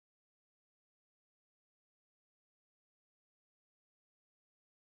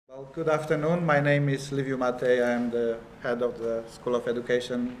Well, good afternoon. My name is Liviu Matei. I am the head of the School of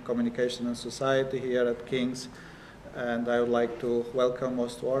Education, Communication and Society here at King's. And I would like to welcome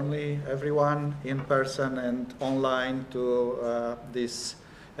most warmly everyone in person and online to this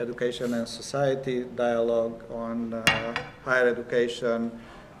Education and Society dialogue on higher education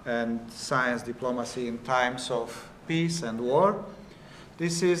and science diplomacy in times of peace and war.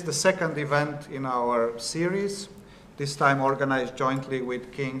 This is the second event in our series, this time organized jointly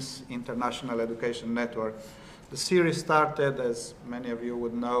with King's International Education Network. The series started, as many of you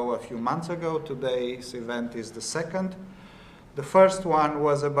would know, a few months ago. Today's event is the second. The first one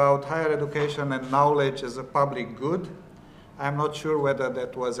was about higher education and knowledge as a public good. I'm not sure whether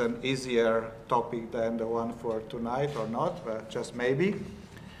that was an easier topic than the one for tonight or not, but just maybe.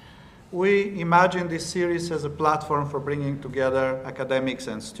 We imagine this series as a platform for bringing together academics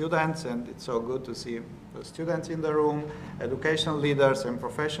and students, and it's so good to see the students in the room, education leaders and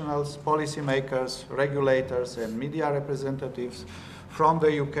professionals, policymakers, regulators, and media representatives from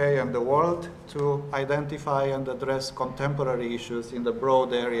the UK and the world to identify and address contemporary issues in the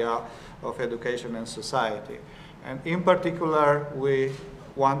broad area of education and society. And in particular, we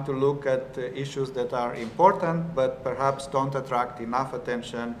want to look at issues that are important but perhaps don't attract enough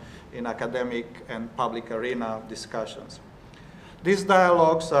attention in academic and public arena discussions. These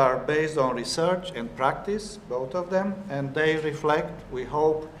dialogues are based on research and practice, both of them, and they reflect, we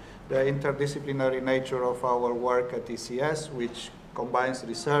hope, the interdisciplinary nature of our work at ECS, which combines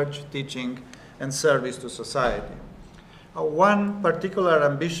research, teaching, and service to society. One particular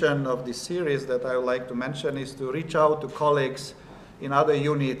ambition of this series that I would like to mention is to reach out to colleagues in other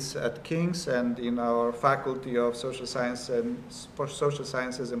units at King's and in our Faculty of Social Sciences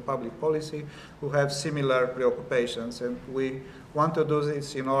and Public Policy who have similar preoccupations. And we want to do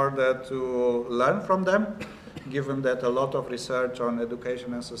this in order to learn from them, given that a lot of research on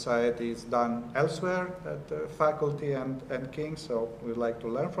education and society is done elsewhere at the faculty and King's, so we'd like to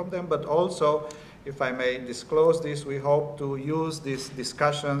learn from them. But also, if I may disclose this, we hope to use these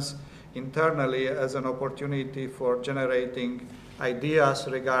discussions internally as an opportunity for generating ideas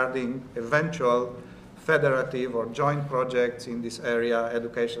regarding eventual federative or joint projects in this area,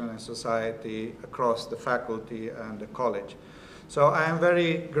 education and society, across the faculty and the college. So I am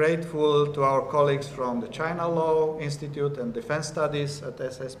very grateful to our colleagues from the China Law Institute and Defense Studies at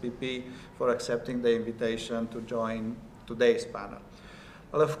SSPP for accepting the invitation to join today's panel.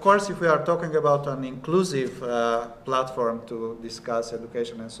 Well, of course, if we are talking about an inclusive platform to discuss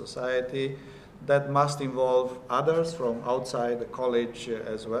education and society, that must involve others from outside the college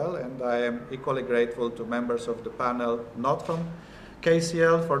as well. And I am equally grateful to members of the panel, not from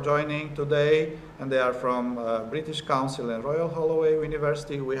KCL, for joining today, and they are from British Council and Royal Holloway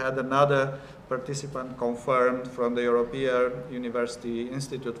University. We had another participant confirmed from the European University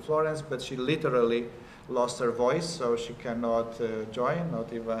Institute Florence, but she literally lost her voice, so she cannot join,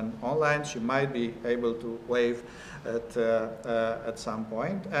 not even online. She might be able to wave at some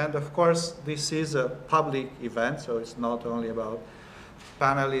point. And of course, this is a public event, so it's not only about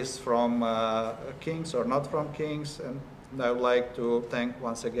panelists from King's or not from King's. And I would like to thank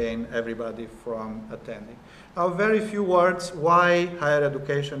once again everybody from attending. Now, very few words, why higher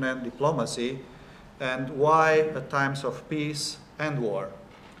education and diplomacy, and why at times of peace and war.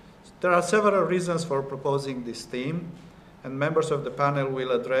 There are several reasons for proposing this theme, and members of the panel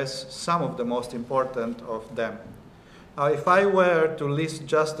will address some of the most important of them. Now, if I were to list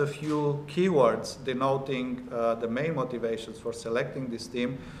just a few keywords denoting the main motivations for selecting this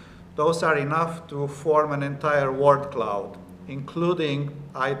theme, those are enough to form an entire word cloud, including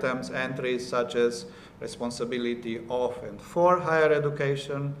items, entries such as responsibility of and for higher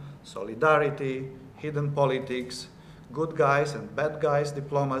education, solidarity, hidden politics, good guys and bad guys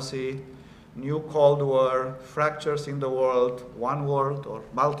diplomacy, new Cold War, fractures in the world, one world or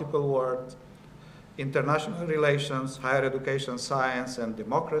multiple worlds, international relations, higher education, science and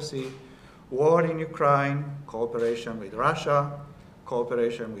democracy, war in Ukraine, cooperation with Russia,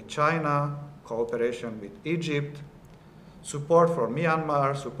 cooperation with China, cooperation with Egypt, support for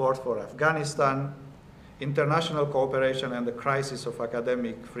Myanmar, support for Afghanistan, international cooperation and the crisis of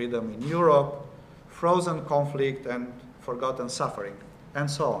academic freedom in Europe, frozen conflict and forgotten suffering, and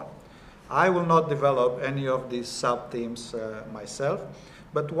so on. I will not develop any of these sub-themes myself,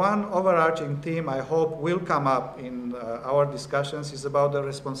 but one overarching theme I hope will come up in our discussions is about the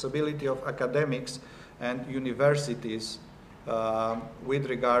responsibility of academics and universities with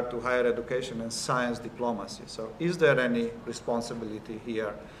regard to higher education and science diplomacy. So is there any responsibility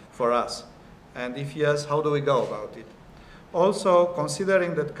here for us? And if yes, how do we go about it? Also,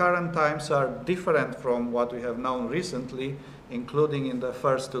 considering that current times are different from what we have known recently, including in the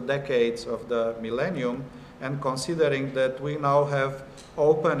first 2 decades of the millennium, and considering that we now have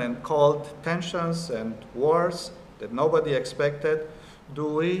open and cold tensions and wars that nobody expected, do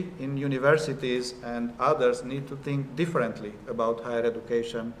we in universities and others need to think differently about higher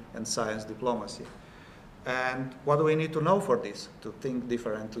education and science diplomacy? And what do we need to know for this, to think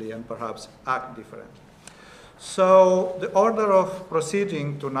differently and perhaps act differently? So the order of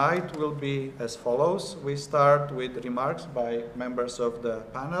proceeding tonight will be as follows. We start with remarks by members of the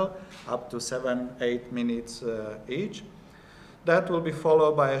panel, up to 7-8 minutes each. That will be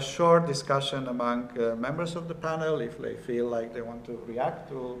followed by a short discussion among members of the panel if they feel like they want to react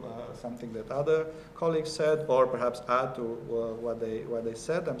to something that other colleagues said, or perhaps add to what they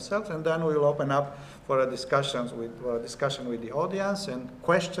said themselves. And then we will open up for a discussion with the audience, and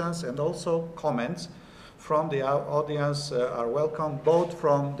questions and also comments from the audience are welcome, both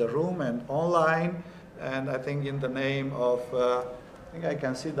from the room and online. And I think in the name of, I think I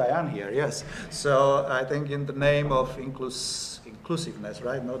can see Diane here, yes. So I think in the name of inclusiveness,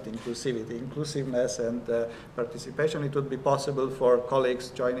 right, not inclusivity, inclusiveness and participation, it would be possible for colleagues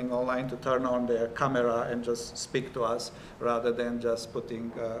joining online to turn on their camera and just speak to us rather than just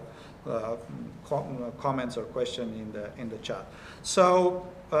putting comments or questions in the chat. So,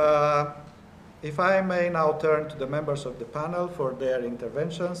 if I may now turn to the members of the panel for their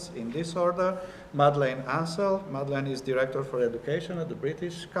interventions in this order. Madeleine Ansell. Madeleine is Director for Education at the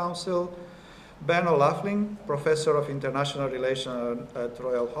British Council. Ben O'Loughlin, Professor of International Relations at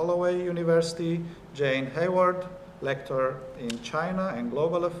Royal Holloway University. Jane Hayward, Lecturer in China and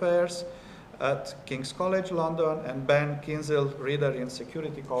Global Affairs at King's College London. And Ben Kinzel, Reader in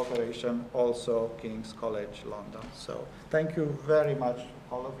Security Cooperation, also King's College London. So thank you very much,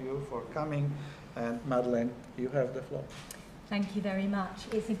 all of you, for coming. And Madeleine, you have the floor. Thank you very much.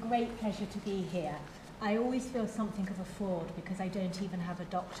 It's a great pleasure to be here. I always feel something of a fraud because I don't even have a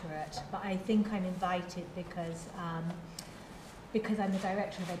doctorate, but I think I'm invited because I'm the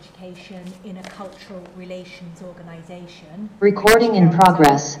Director of Education in a cultural relations organisation. Recording in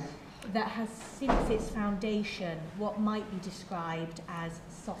progress. That has since its foundation what might be described as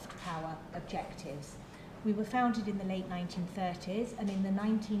soft power objectives. We were founded in the late 1930s, and in the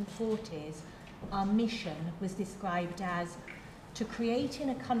 1940s, our mission was described as to create in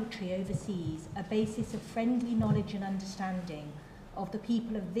a country overseas a basis of friendly knowledge and understanding of the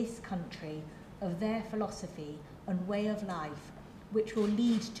people of this country, of their philosophy and way of life, which will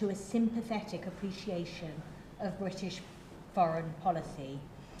lead to a sympathetic appreciation of British foreign policy.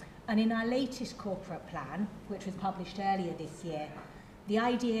 And in our latest corporate plan, which was published earlier this year, the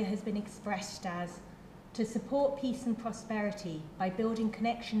idea has been expressed as to support peace and prosperity by building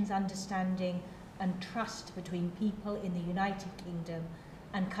connections, understanding and trust between people in the United Kingdom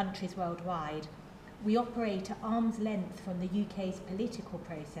and countries worldwide. We operate at arm's length from the UK's political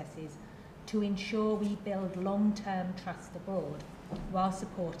processes to ensure we build long-term trust abroad while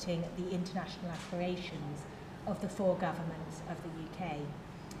supporting the international aspirations of the 4 governments of the UK.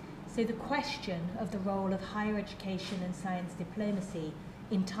 So the question of the role of higher education and science diplomacy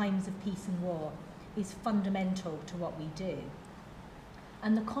in times of peace and war is fundamental to what we do.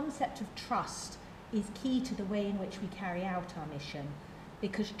 And the concept of trust is key to the way in which we carry out our mission,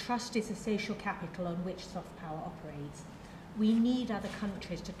 because trust is a social capital on which soft power operates. We need other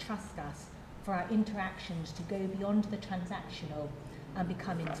countries to trust us for our interactions to go beyond the transactional and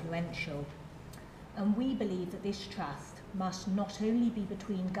become influential. And we believe that this trust must not only be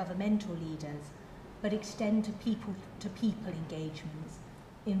between governmental leaders, but extend to people-to-people engagements,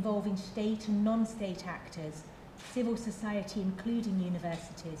 involving state and non-state actors, civil society including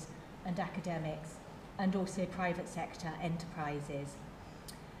universities and academics, and also private sector enterprises.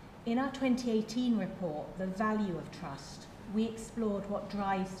 In our 2018 report, The Value of Trust, we explored what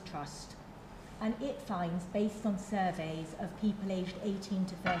drives trust, and it finds, based on surveys of people aged 18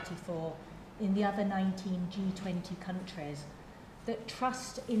 to 34 in the other 19 G20 countries, that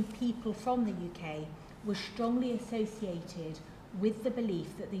trust in people from the UK was strongly associated with the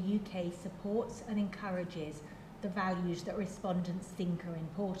belief that the UK supports and encourages the values that respondents think are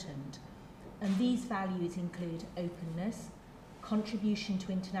important. And these values include openness, contribution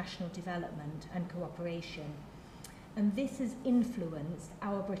to international development and cooperation. And this has influenced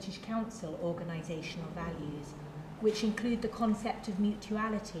our British Council organisational values, which include the concept of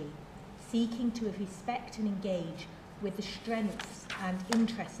mutuality, seeking to respect and engage with the strengths and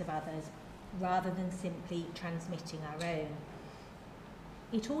interests of others rather than simply transmitting our own.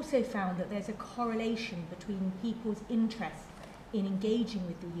 It also found that there's a correlation between people's interest in engaging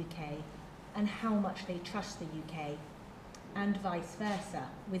with the UK and how much they trust the UK, and vice versa,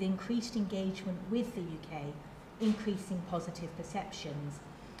 with increased engagement with the UK, increasing positive perceptions.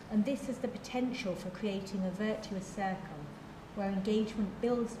 And this has the potential for creating a virtuous circle where engagement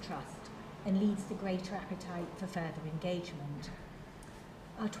builds trust and leads to greater appetite for further engagement.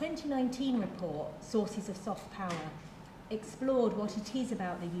 Our 2019 report, Sources of Soft Power, explored what it is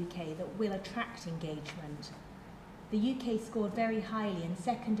about the UK that will attract engagement. The UK scored very highly and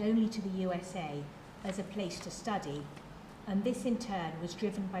second only to the USA as a place to study, and this in turn was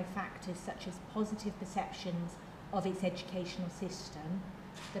driven by factors such as positive perceptions of its educational system,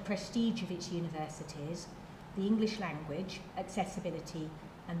 the prestige of its universities, the English language, accessibility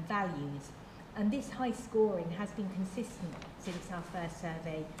and values. And this high scoring has been consistent since our first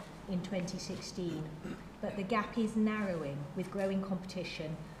survey in 2016, but the gap is narrowing with growing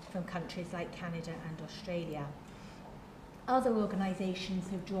competition from countries like Canada and Australia. Other organisations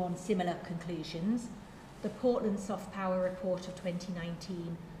have drawn similar conclusions. The Portland Soft Power Report of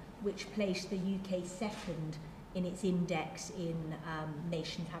 2019, which placed the UK second in its index in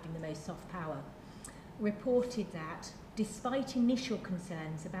nations having the most soft power, reported that despite initial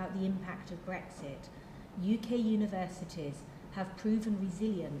concerns about the impact of Brexit, UK universities have proven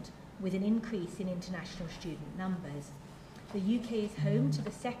resilient with an increase in international student numbers. The UK is home to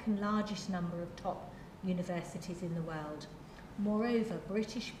the second largest number of top universities in the world. Moreover,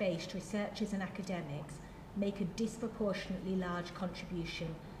 British-based researchers and academics make a disproportionately large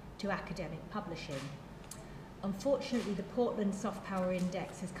contribution to academic publishing. Unfortunately, the Portland Soft Power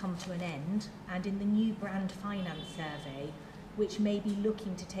Index has come to an end, and in the new Brand Finance survey, which may be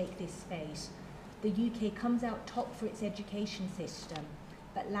looking to take this space, the UK comes out top for its education system,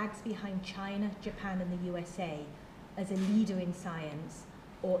 but lags behind China, Japan and the USA as a leader in science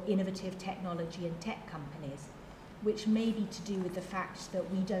or innovative technology and tech companies, which may be to do with the fact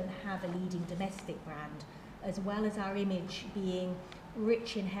that we don't have a leading domestic brand, as well as our image being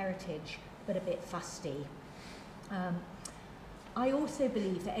rich in heritage but a bit fusty. I also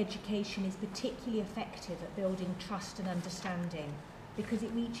believe that education is particularly effective at building trust and understanding because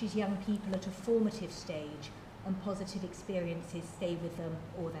it reaches young people at a formative stage and positive experiences stay with them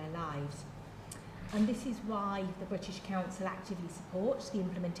all their lives. And this is why the British Council actively supports the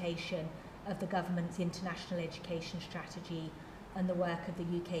implementation of the government's international education strategy and the work of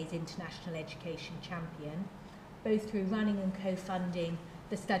the UK's International Education Champion, both through running and co-funding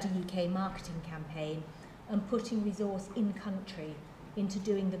the Study UK marketing campaign and putting resource in country into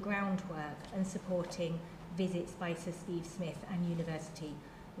doing the groundwork and supporting visits by Sir Steve Smith and university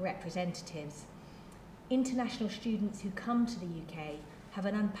representatives. International students who come to the UK have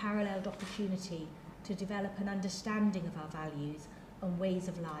an unparalleled opportunity to develop an understanding of our values and ways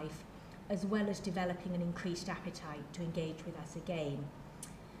of life, as well as developing an increased appetite to engage with us again.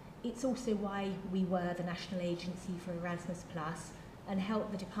 It's also why we were the national agency for Erasmus Plus and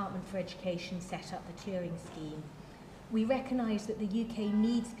helped the Department for Education set up the Turing Scheme. We recognise that the UK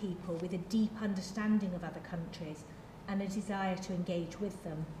needs people with a deep understanding of other countries and a desire to engage with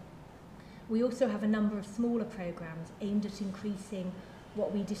them. We also have a number of smaller programmes aimed at increasing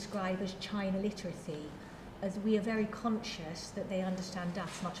what we describe as China literacy, as we are very conscious that they understand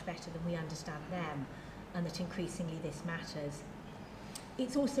us much better than we understand them, and that increasingly this matters.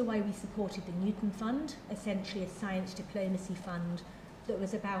 It's also why we supported the Newton Fund, essentially a science diplomacy fund that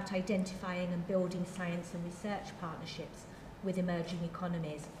was about identifying and building science and research partnerships with emerging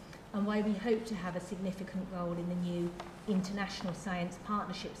economies, and why we hope to have a significant role in the new International Science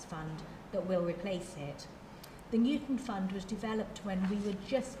Partnerships Fund that will replace it. The Newton Fund was developed when we were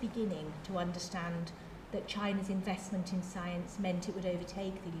just beginning to understand that China's investment in science meant it would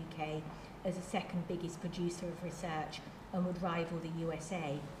overtake the UK as the second biggest producer of research and would rival the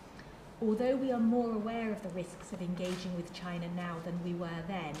USA. Although we are more aware of the risks of engaging with China now than we were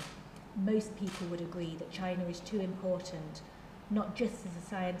then, most people would agree that China is too important, not just as a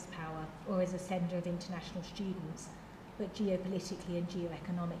science power or as a centre of international students, but geopolitically and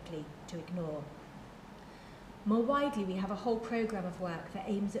geoeconomically to ignore. More widely, we have a whole programme of work that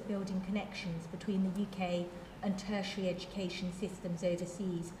aims at building connections between the UK and tertiary education systems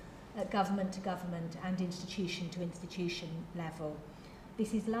overseas at government to government and institution to institution level.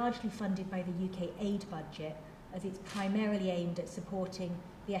 This is largely funded by the UK aid budget, as it's primarily aimed at supporting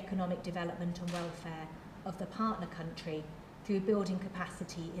the economic development and welfare of the partner country through building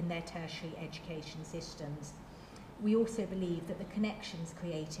capacity in their tertiary education systems. We also believe that the connections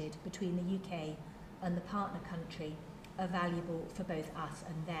created between the UK and the partner country are valuable for both us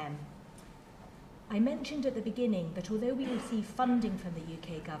and them. I mentioned at the beginning that although we receive funding from the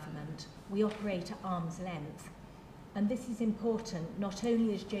UK government, we operate at arm's length. And this is important, not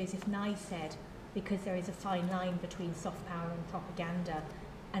only, as Joseph Nye said, because there is a fine line between soft power and propaganda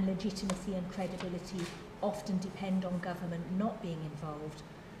and legitimacy and credibility often depend on government not being involved,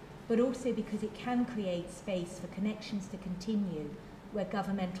 but also because it can create space for connections to continue where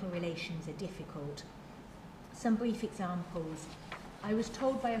governmental relations are difficult. Some brief examples. I was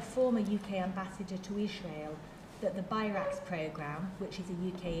told by a former UK ambassador to Israel that the BIRACS programme, which is a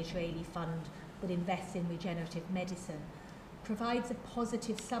UK-Israeli fund that invests in regenerative medicine, provides a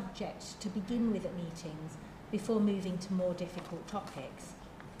positive subject to begin with at meetings before moving to more difficult topics.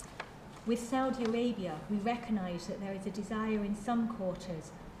 With Saudi Arabia, we recognise that there is a desire in some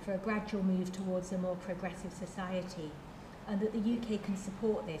quarters for a gradual move towards a more progressive society, and that the UK can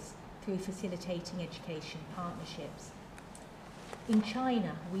support this through facilitating education partnerships. In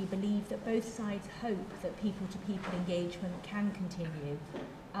China, we believe that both sides hope that people-to-people engagement can continue,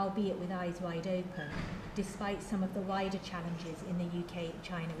 albeit with eyes wide open, despite some of the wider challenges in the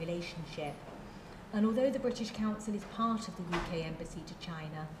UK-China relationship. And although the British Council is part of the UK Embassy to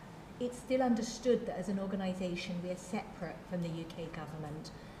China, it's still understood that as an organisation we are separate from the UK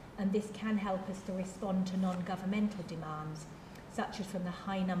government, and this can help us to respond to non-governmental demands, such as from the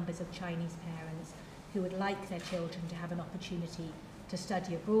high numbers of Chinese parents who would like their children to have an opportunity to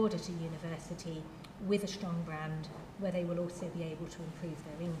study abroad at a university with a strong brand where they will also be able to improve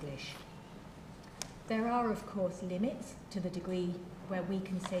their English. There are, of course, limits to the degree where we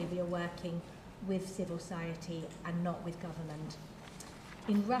can say we are working with civil society and not with government.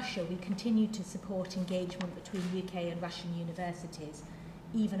 In Russia, we continue to support engagement between UK and Russian universities,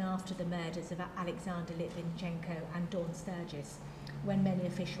 even after the murders of Alexander Litvinenko and Dawn Sturgis, when many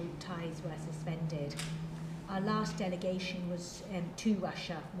official ties were suspended. Our last delegation was to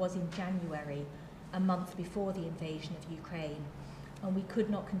Russia was in January, a month before the invasion of Ukraine, and we could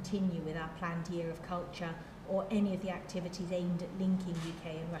not continue with our planned year of culture or any of the activities aimed at linking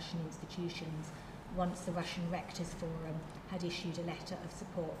UK and Russian institutions once the Russian Rectors Forum had issued a letter of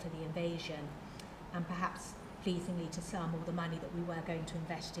support for the invasion. And perhaps pleasingly to some, all the money that we were going to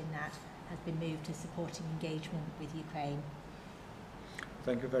invest in that has been moved to supporting engagement with Ukraine.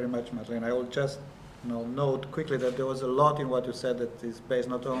 Thank you very much, Madeleine. I will just note quickly that there was a lot in what you said that is based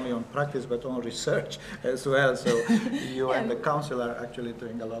not only on practice but on research as well. So you and the council are actually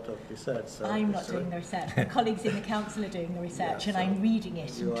doing a lot of research. So I'm not doing the research. My colleagues in the council are doing the research, and I'm reading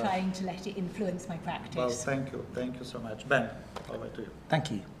it and trying to let it influence my practice. Well, thank you. Thank you so much. Ben, over to you. Thank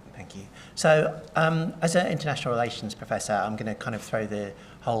you. Thank you. So, as an international relations professor, I'm going to kind of throw the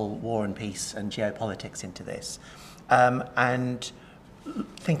whole war and peace and geopolitics into this. And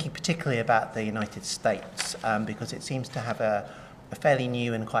thinking particularly about the United States, because it seems to have a fairly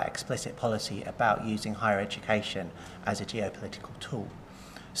new and quite explicit policy about using higher education as a geopolitical tool.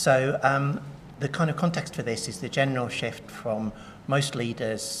 So the kind of context for this is the general shift from most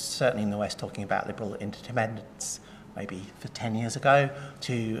leaders, certainly in the West, talking about liberal interdependence, maybe for 10 years ago,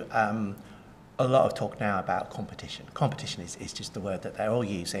 to a lot of talk now about competition. Competition is just the word that they're all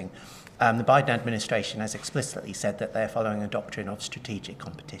using. The Biden administration has explicitly said that they're following a doctrine of strategic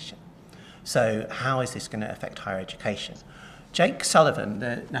competition. So how is this going to affect higher education? Jake Sullivan,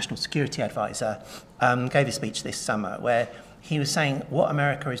 the National Security Advisor, gave a speech this summer where he was saying what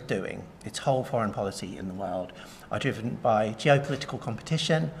America is doing, its whole foreign policy in the world, are driven by geopolitical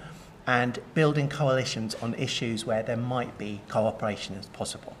competition and building coalitions on issues where there might be cooperation as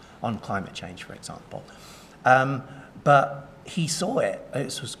possible, on climate change, for example. But he saw it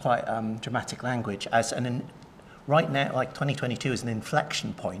was quite dramatic language, as right now, like 2022 is an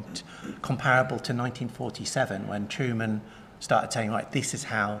inflection point comparable to 1947 when Truman started saying, right, this is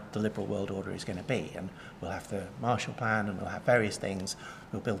how the liberal world order is going to be, and we'll have the Marshall Plan and we'll have various things,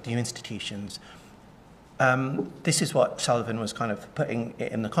 we'll build new institutions. This is what Sullivan was kind of putting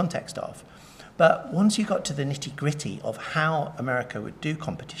it in the context of. But once you got to the nitty-gritty of how America would do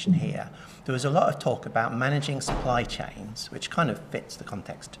competition here, there was a lot of talk about managing supply chains, which kind of fits the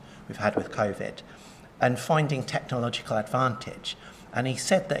context we've had with COVID, and finding technological advantage. And he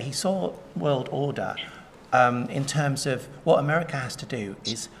said that he saw world order in terms of what America has to do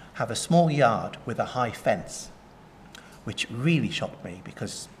is have a small yard with a high fence, which really shocked me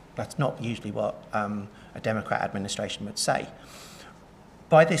because that's not usually what a Democrat administration would say.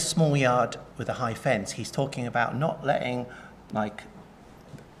 By this small yard with a high fence, he's talking about not letting like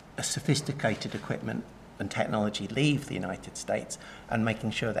a sophisticated equipment and technology leave the United States and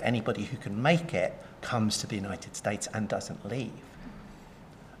making sure that anybody who can make it comes to the United States and doesn't leave,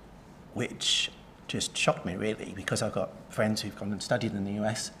 which just shocked me really, because I've got friends who've gone and studied in the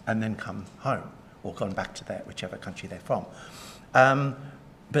US and then come home or gone back to their whichever country they're from.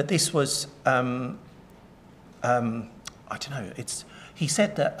 But this was, I don't know, he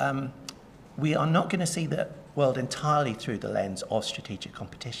said that we are not going to see that world entirely through the lens of strategic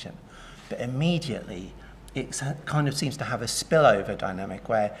competition. But immediately, it kind of seems to have a spillover dynamic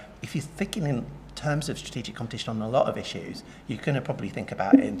where if you're thinking in terms of strategic competition on a lot of issues, you're going to probably think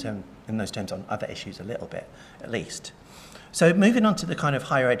about it in those terms on other issues a little bit, at least. So moving on to the kind of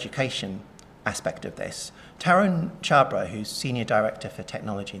higher education aspect of this, Tarun Chhabra, who's Senior Director for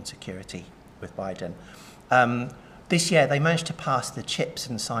Technology and Security with Biden, this year they managed to pass the Chips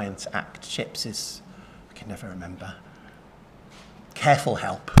and Science Act. Chips is, I can never remember, careful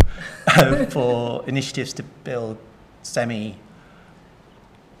help for initiatives to build semiconductors,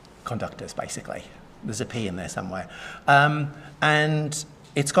 basically. There's a P in there somewhere. And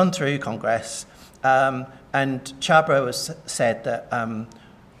it's gone through Congress, and Chhabra has said that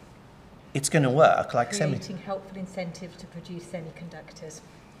it's going to work. Like creating helpful incentives to produce semiconductors.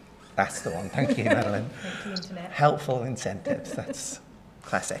 That's the one. Thank you, Madeline. Thank you, Internet. Helpful incentives. That's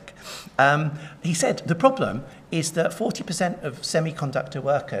classic. He said the problem is that 40% of semiconductor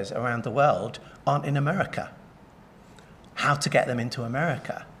workers around the world aren't in America. How to get them into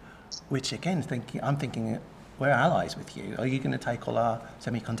America? Which again, I'm thinking, we're allies with you. Are you going to take all our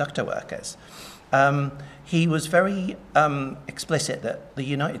semiconductor workers? He was very explicit that the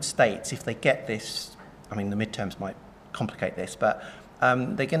United States, if they get this, I mean, the midterms might complicate this, but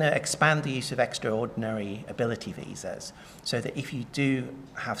they're going to expand the use of extraordinary ability visas so that if you do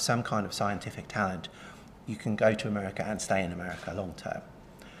have some kind of scientific talent, you can go to America and stay in America long term.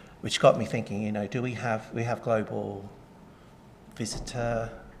 Which got me thinking, you know, we have global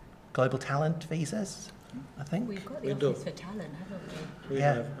talent visas, I think? We've got the Office for Talent, haven't we?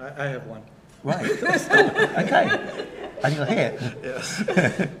 I have one. Right. Okay. And you're here. Yes.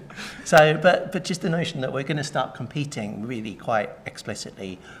 So, but just the notion that we're going to start competing really quite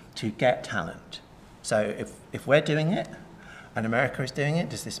explicitly to get talent. So if we're doing it and America is doing it,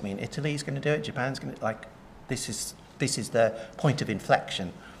 does this mean Italy's going to do it? Japan's going to, like, this is the point of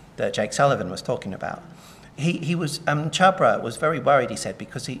inflection that Jake Sullivan was talking about. Chhabra was very worried, he said,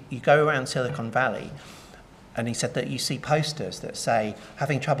 because you go around Silicon Valley and he said that you see posters that say,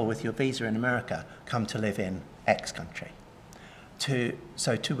 having trouble with your visa in America, come to live in X country. To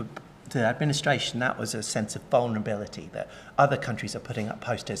the administration, that was a sense of vulnerability, that other countries are putting up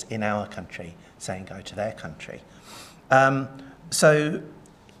posters in our country saying go to their country. Chhabra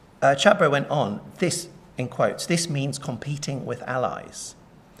went on, this, in quotes, this means competing with allies.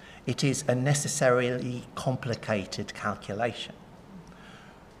 It is a necessarily complicated calculation.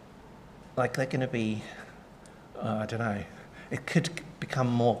 Like they're going to be, I don't know, it could become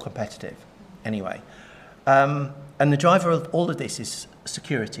more competitive anyway. And the driver of all of this is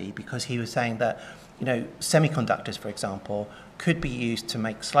security, because he was saying that, you know, semiconductors, for example, could be used to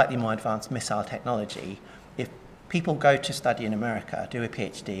make slightly more advanced missile technology. If people go to study in America, do a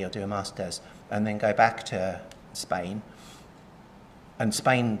PhD or do a master's, and then go back to Spain, and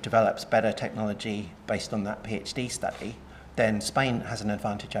Spain develops better technology based on that PhD study, then Spain has an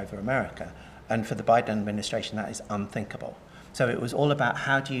advantage over America. And for the Biden administration, that is unthinkable. So it was all about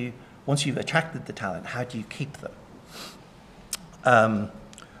how do you, once you've attracted the talent, how do you keep them?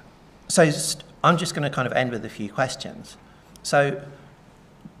 So I'm just going to kind of end with a few questions. So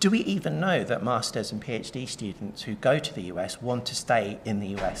do we even know that masters and PhD students who go to the US want to stay in the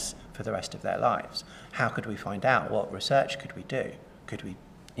US for the rest of their lives? How could we find out? What research could we do? Could we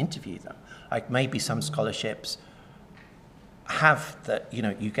interview them? Like maybe some scholarships have that, you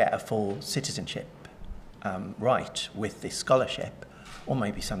know, you get a full citizenship right with this scholarship, or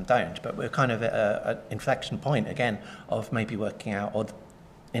maybe some don't, but we're kind of at an inflection point again of maybe working out, or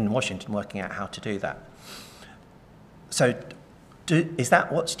in Washington working out how to do that. So is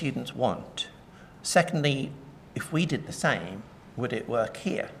that what students want? Secondly, if we did the same, would it work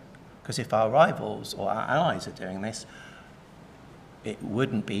here? Because if our rivals or our allies are doing this, it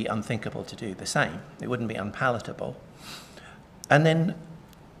wouldn't be unthinkable to do the same. It wouldn't be unpalatable. And then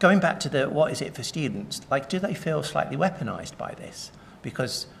going back to the what is it for students, like do they feel slightly weaponized by this?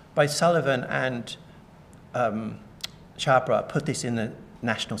 Because both Sullivan and Chhabra put this in the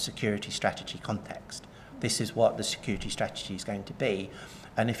national security strategy context. This is what the security strategy is going to be.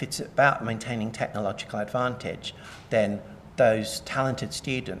 And if it's about maintaining technological advantage, then those talented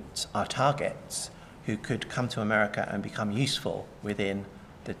students are targets who could come to America and become useful within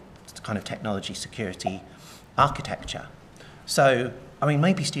the kind of technology security architecture. So, I mean,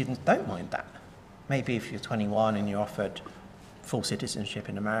 maybe students don't mind that. Maybe if you're 21 and you're offered full citizenship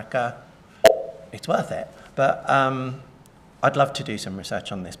in America, it's worth it. But I'd love to do some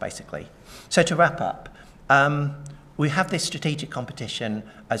research on this, basically. So to wrap up, we have this strategic competition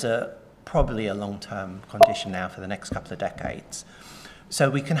as probably a long-term condition now for the next couple of decades. So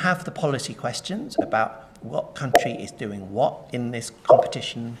we can have the policy questions about what country is doing what in this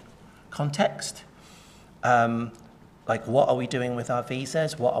competition context. Like, what are we doing with our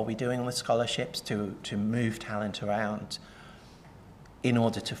visas? What are we doing with scholarships to move talent around in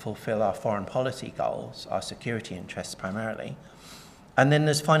order to fulfill our foreign policy goals, our security interests primarily? And then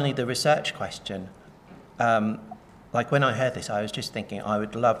there's finally the research question. Like, when I heard this, I was just thinking I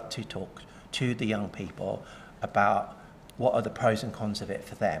would love to talk to the young people about what are the pros and cons of it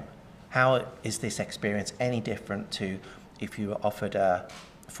for them. How is this experience any different to if you were offered a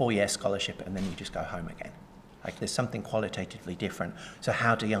 4-year scholarship and then you just go home again? Like, there's something qualitatively different. So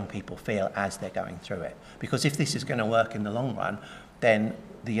how do young people feel as they're going through it? Because if this is going to work in the long run, then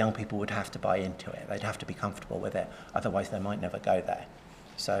the young people would have to buy into it. They'd have to be comfortable with it. Otherwise, they might never go there.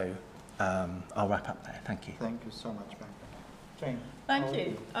 So I'll wrap up there. Thank you. Thank you so much, Ben. Jane. Thank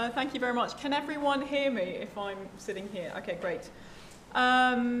you. Thank you very much. Can everyone hear me if I'm sitting here? Okay, great.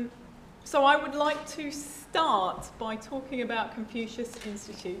 So I would like to start by talking about Confucius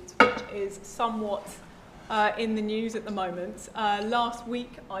Institute, which is somewhat in the news at the moment. Last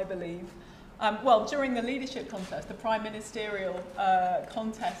week, I believe, well, during the leadership contest, the prime ministerial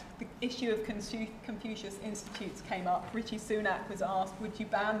contest, the issue of Confucius Institutes came up. Rishi Sunak was asked, would you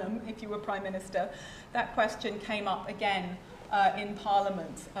ban them if you were prime minister? That question came up again in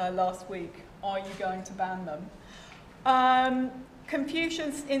Parliament last week. Are you going to ban them?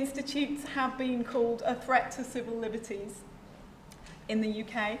 Confucius Institutes have been called a threat to civil liberties in the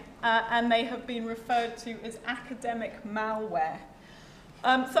UK, and they have been referred to as academic malware.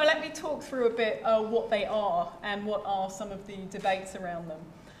 So let me talk through a bit what they are and what are some of the debates around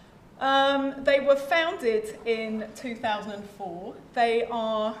them. They were founded in 2004. They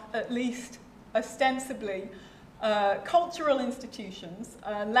are, at least ostensibly, cultural institutions,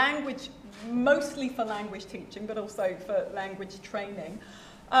 language, mostly for language teaching, but also for language training.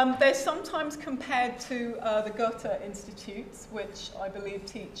 They're sometimes compared to the Goethe Institutes, which I believe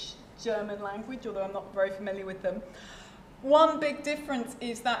teach German language, although I'm not very familiar with them. One big difference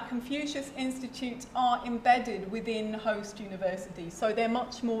is that Confucius Institutes are embedded within host universities, so they're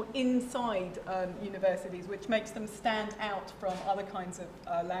much more inside universities, which makes them stand out from other kinds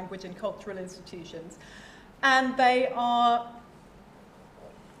of language and cultural institutions. And they are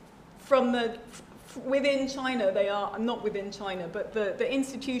within China. They are not within China, but the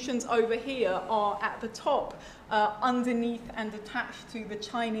institutions over here are at the top, underneath and attached to the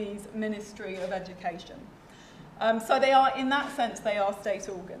Chinese Ministry of Education. So they are, in that sense, they are state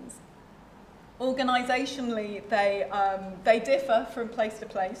organs. Organisationally, they differ from place to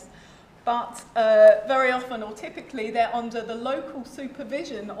place, but very often, or typically, they're under the local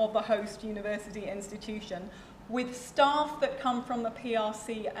supervision of the host university institution, with staff that come from the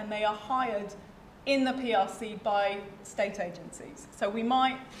PRC, and they are hired in the PRC by state agencies. So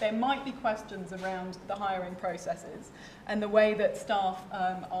there might be questions around the hiring processes and the way that staff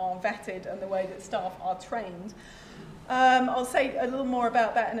are vetted and the way that staff are trained. I'll say a little more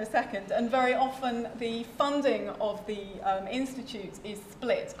about that in a second. And very often the funding of the institutes is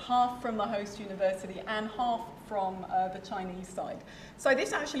split, half from the host university and half from the Chinese side. So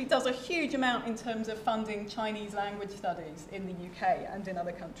this actually does a huge amount in terms of funding Chinese language studies in the UK and in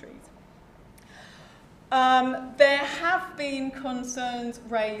other countries. There have been concerns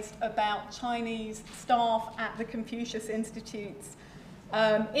raised about Chinese staff at the Confucius Institutes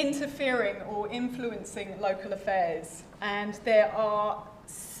interfering or influencing local affairs. And there are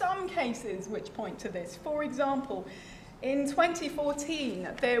some cases which point to this. For example, in 2014,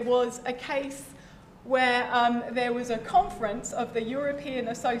 there was a case where there was a conference of the European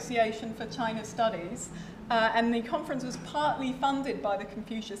Association for China Studies, and the conference was partly funded by the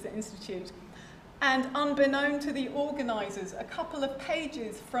Confucius Institute. And unbeknown to the organisers, a couple of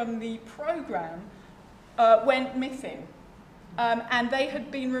pages from the programme went missing. And they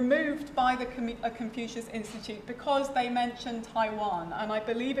had been removed by the Confucius Institute because they mentioned Taiwan. And I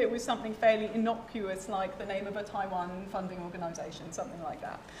believe it was something fairly innocuous, like the name of a Taiwan funding organisation, something like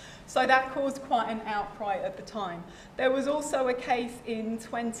that. So that caused quite an outcry at the time. There was also a case in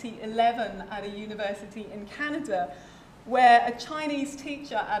 2011 at a university in Canada where a Chinese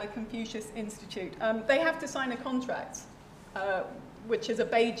teacher at a Confucius Institute, they have to sign a contract, which is a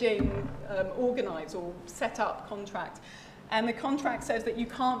Beijing organised or set up contract. And the contract says that you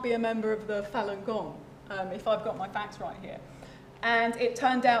can't be a member of the Falun Gong, if I've got my facts right here. And it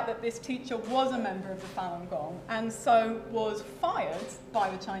turned out that this teacher was a member of the Falun Gong and so was fired by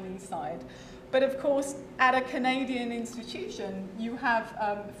the Chinese side. But of course, at a Canadian institution, you have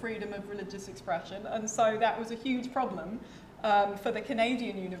freedom of religious expression, and so that was a huge problem for the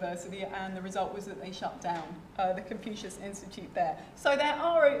Canadian university, and the result was that they shut down the Confucius Institute there. So there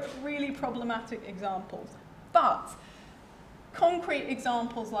are really problematic examples, but concrete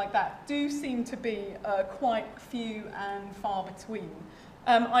examples like that do seem to be quite few and far between.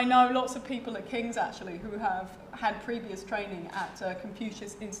 I know lots of people at King's actually who have had previous training at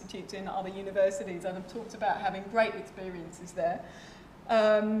Confucius Institutes in other universities and have talked about having great experiences there.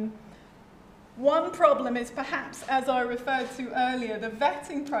 One problem is perhaps, as I referred to earlier, the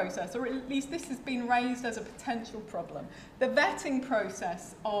vetting process, or at least this has been raised as a potential problem. The vetting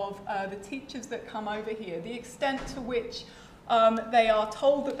process of the teachers that come over here, the extent to which they are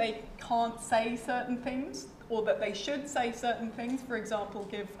told that they can't say certain things, or that they should say certain things, for example,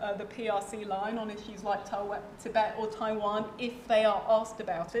 give the PRC line on issues like Tibet or Taiwan if they are asked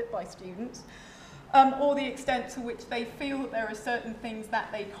about it by students, or the extent to which they feel that there are certain things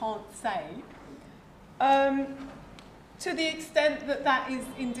that they can't say. To the extent that that is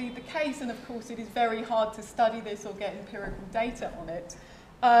indeed the case, and of course it is very hard to study this or get empirical data on it,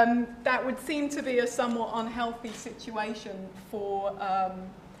 that would seem to be a somewhat unhealthy situation for a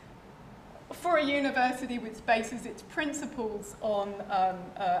university which bases its principles on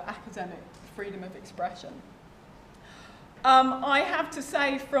academic freedom of expression. I have to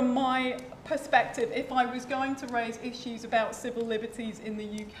say, from my perspective, if I was going to raise issues about civil liberties in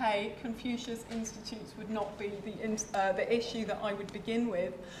the UK, Confucius Institutes would not be the issue that I would begin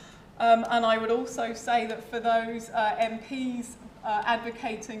with. And I would also say that for those MPs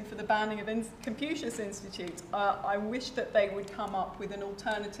advocating for the banning of Confucius Institutes, I wish that they would come up with an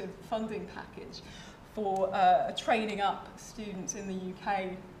alternative funding package for training up students in the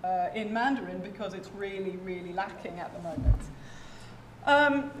UK in Mandarin, because it's really, really lacking at the moment.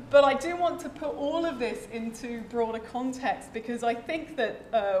 But I do want to put all of this into broader context, because I think that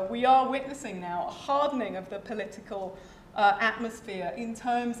we are witnessing now a hardening of the political atmosphere in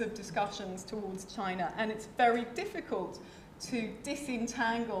terms of discussions towards China, and it's very difficult to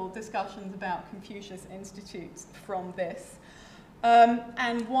disentangle discussions about Confucius Institutes from this.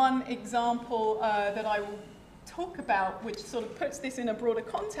 And one example that I will talk about, which sort of puts this in a broader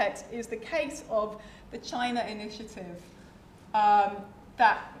context, is the case of the China Initiative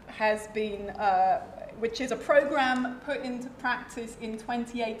that has been, which is a program put into practice in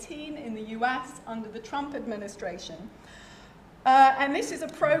 2018 in the US under the Trump administration. And this is a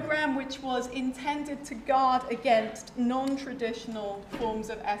program which was intended to guard against non-traditional forms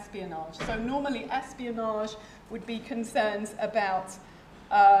of espionage. So normally espionage would be concerns about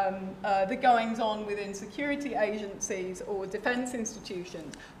the goings-on within security agencies or defense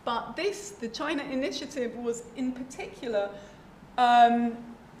institutions. But the China Initiative, was in particular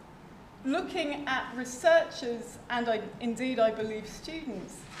looking at researchers and indeed I believe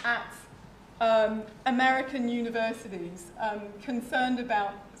students at American universities concerned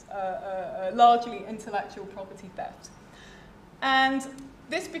about largely intellectual property theft. And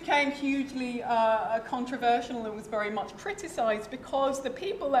this became hugely controversial and was very much criticized, because the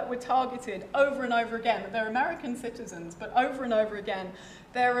people that were targeted over and over again, they're American citizens, but over and over again,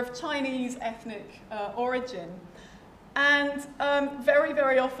 they're of Chinese ethnic origin. And very,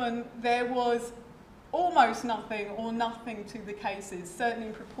 very often there was almost nothing or nothing to the cases, certainly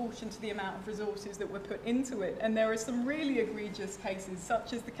in proportion to the amount of resources that were put into it. And there are some really egregious cases,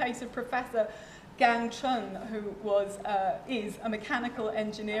 such as the case of Professor Gang Chen, who is a mechanical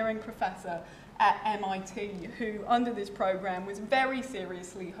engineering professor at MIT, who under this program was very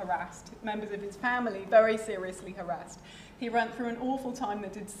seriously harassed, members of his family very seriously harassed. He went through an awful time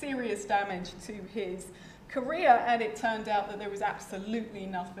that did serious damage to his career, and it turned out that there was absolutely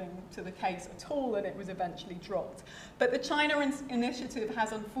nothing to the case at all, and it was eventually dropped. But the China Initiative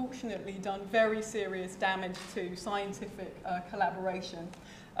has unfortunately done very serious damage to scientific collaboration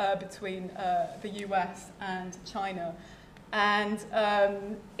between the US and China. And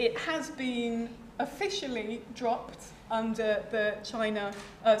it has been officially dropped under the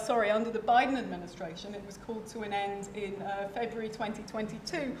under the Biden administration. It was called to an end in February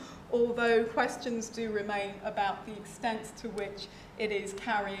 2022, although questions do remain about the extent to which it is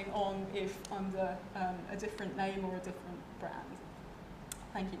carrying on, if under a different name or a different brand.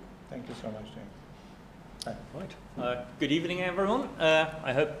 Thank you. Thank you so much, James. Right. Good evening, everyone.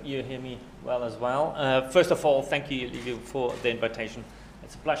 I hope you hear me well as well. First of all, thank you, Livio, for the invitation.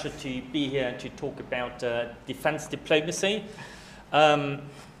 It's a pleasure to be here and to talk about defense diplomacy.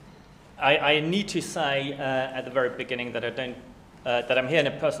 I need to say at the very beginning that that I'm here in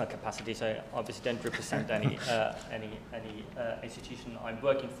a personal capacity, so I obviously don't represent any institution I'm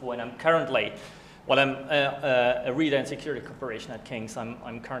working for, and I'm currently Well, I'm a reader in security cooperation at King's.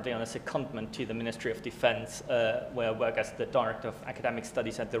 I'm currently on a secondment to the Ministry of Defence, where I work as the Director of Academic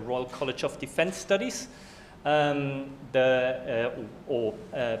Studies at the Royal College of Defence Studies, better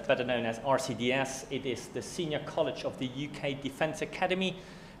known as RCDS. It is the senior college of the UK Defence Academy,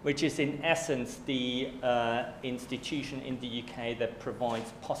 which is in essence the institution in the UK that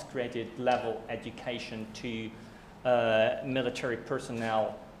provides postgraduate level education to military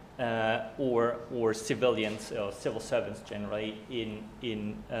personnel or civilians or civil servants generally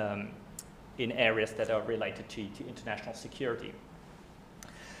in areas that are related to international security.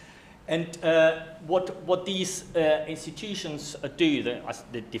 And what these institutions do,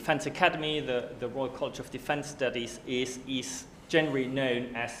 the Defence Academy, the Royal College of Defence Studies, is generally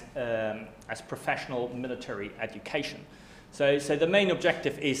known as professional military education. So the main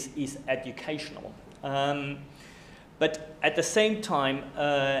objective is educational. But at the same time,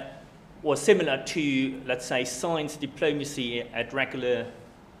 or similar to, let's say, science diplomacy at regular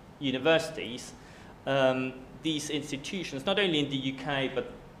universities, these institutions, not only in the UK,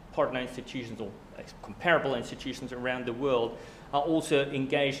 but partner institutions or comparable institutions around the world, are also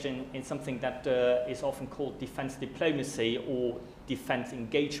engaged in something that is often called defense diplomacy or defense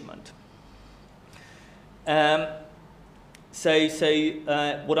engagement. So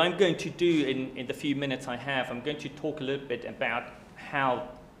what I'm going to do in the few minutes I have, I'm going to talk a little bit about how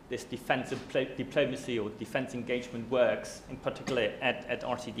this defense diplomacy or defense engagement works, in particular at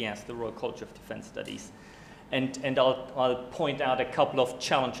RCDS, the Royal College of Defence Studies. And I'll point out a couple of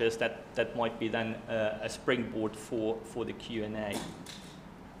challenges that might be then a springboard for the Q&A.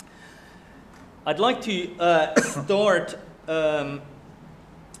 I'd like to start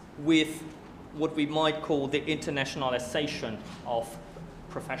with what we might call the internationalization of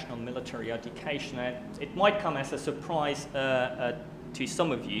professional military education. And it might come as a surprise to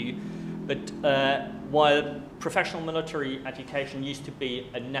some of you, but while professional military education used to be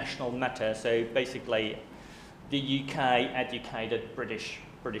a national matter, so basically the UK educated British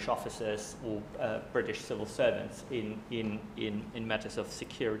officers or British civil servants in matters of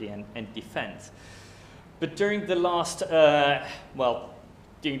security and defense. But during the last,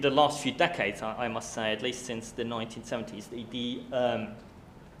 during the last few decades, I must say, at least since the 1970s,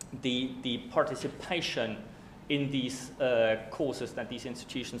 the participation in these courses that these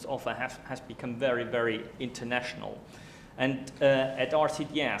institutions offer has become very, very international. And at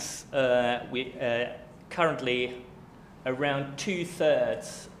RCDS, we currently around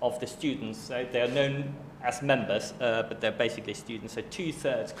 2/3 of the students, so they are known as members, but they're basically students, so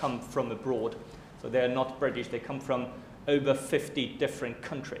 2/3 come from abroad. So they're not British, they come from over 50 different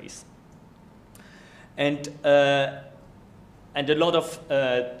countries. And a lot of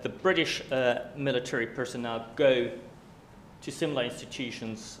the British military personnel go to similar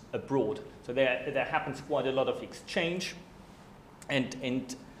institutions abroad. So there happens quite a lot of exchange. And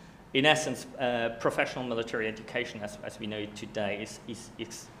in essence, professional military education, as we know it today,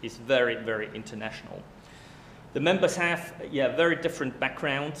 is very, very international. The members have very different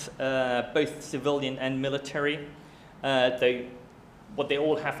backgrounds, both civilian and military. What they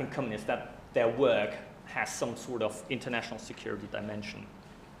all have in common is that their work has some sort of international security dimension.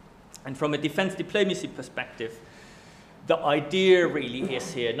 And from a defense diplomacy perspective, the idea really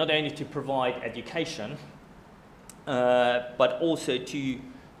is here not only to provide education, but also to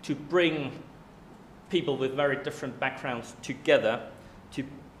bring people with very different backgrounds together to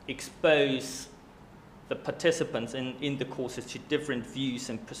expose the participants in the courses to different views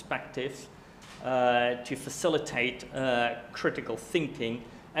and perspectives, to facilitate critical thinking,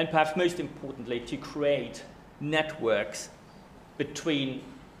 and perhaps most importantly, to create networks between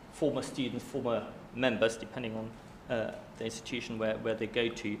former students, former members, depending on the institution where they go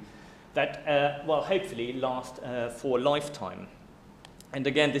to, that hopefully last for a lifetime. And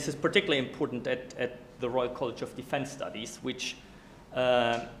again, this is particularly important at the Royal College of Defence Studies, which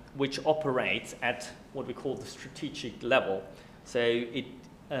operates at what we call the strategic level. So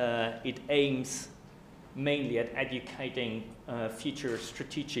it aims mainly at educating future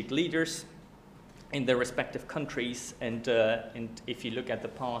strategic leaders in their respective countries. And if you look at the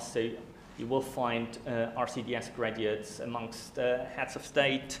past, so you will find RCDS graduates amongst heads of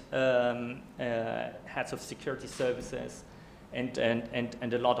state, heads of security services, and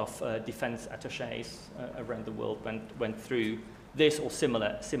a lot of defense attaches around the world went through this or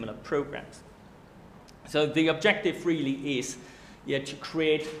similar programs. So the objective really is to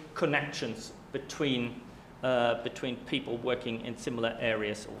create connections between people working in similar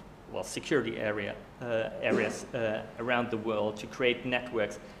areas or security areas around the world, to create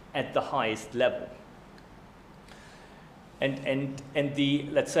networks at the highest level. and the,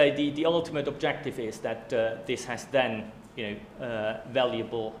 let's say, the ultimate objective is that this has then, a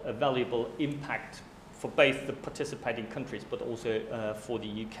valuable impact for both the participating countries, but also for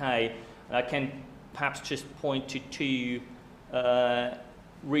the UK. And I can perhaps just point to two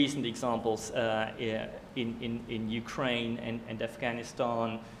recent examples in Ukraine and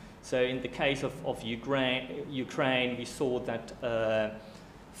Afghanistan. So in the case of Ukraine, we saw that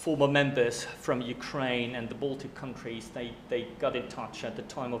former members from Ukraine and the Baltic countries, they got in touch at the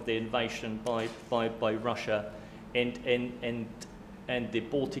time of the invasion by Russia, and the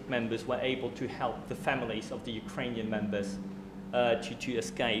Baltic members were able to help the families of the Ukrainian members to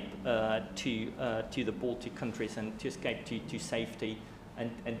escape to the Baltic countries and to escape to safety.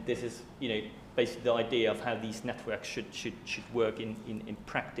 And this is, basically the idea of how these networks should work in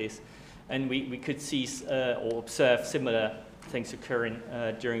practice. And we could see or observe similar things occurring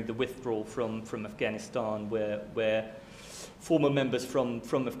during the withdrawal from Afghanistan, where former members from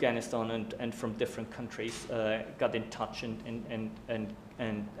Afghanistan and from different countries got in touch, and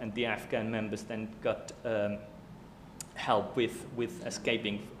the Afghan members then got help with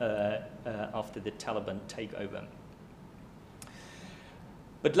escaping after the Taliban takeover.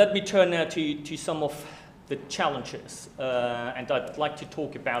 But let me turn now to some of the challenges, and I'd like to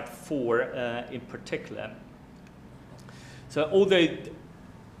talk about four in particular. So although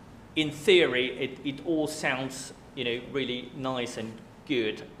in theory it all sounds really nice and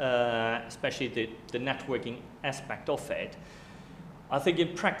good, especially the networking aspect of it, I think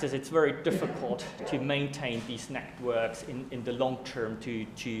in practice it's very difficult to maintain these networks in the long term to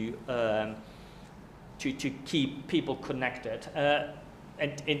keep people connected.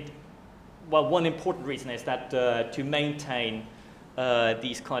 Well, one important reason is that to maintain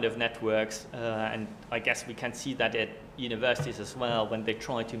these kind of networks, and I guess we can see that at universities as well, when they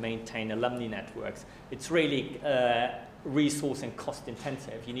try to maintain alumni networks, it's really resource and cost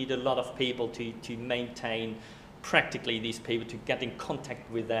intensive. You need a lot of people to maintain practically these people, to get in contact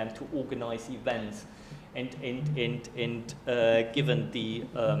with them, to organize events, and given the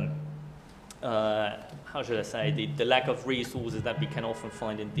how should I say, the lack of resources that we can often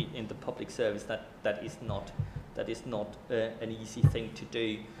find in the public service, that is not an easy thing to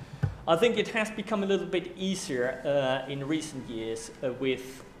do. I think it has become a little bit easier in recent years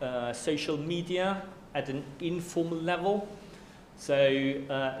with social media at an informal level. So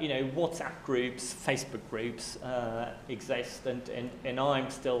WhatsApp groups, Facebook groups exist, and I'm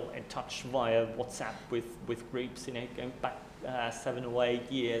still in touch via WhatsApp with groups, going back 7 or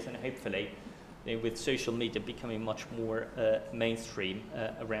 8 years, and hopefully, with social media becoming much more mainstream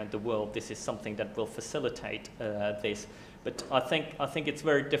around the world, this is something that will facilitate this. But I think it's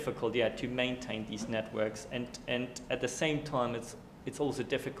very difficult, to maintain these networks, and at the same time, it's also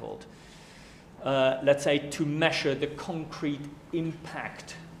difficult, let's say, to measure the concrete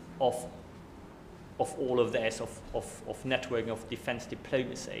impact of all of this, of networking, of defense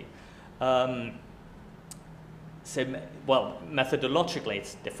diplomacy. So, well, methodologically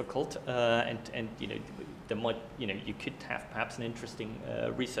it's difficult, and there might, you could have perhaps an interesting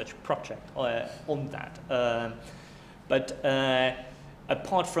research project on that. But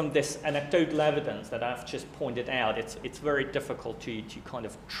apart from this anecdotal evidence that I've just pointed out, it's very difficult to kind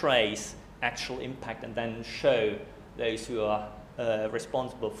of trace actual impact and then show those who are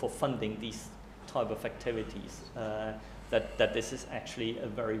responsible for funding these type of activities that this is actually a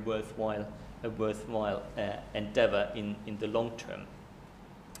very worthwhile endeavor in the long term.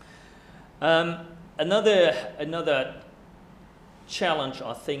 Another challenge,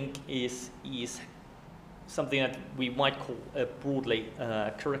 I think, is something that we might call broadly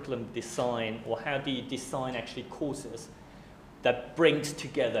curriculum design, or how do you design actually courses that brings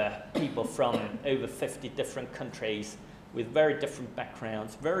together people from over 50 different countries with very different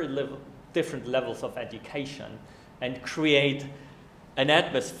backgrounds, very different levels of education, and create an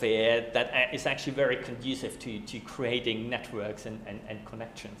atmosphere that is actually very conducive to creating networks and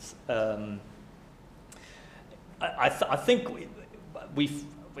connections. I think we've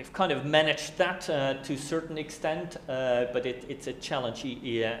kind of managed that to a certain extent, but it's a challenge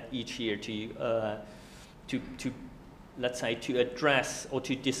each year to let's say, to address or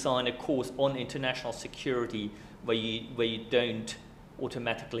to design a course on international security where you don't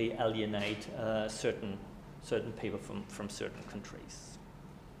automatically alienate certain people from certain countries.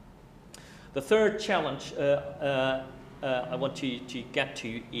 The third challenge I want to get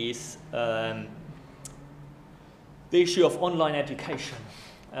to is the issue of online education.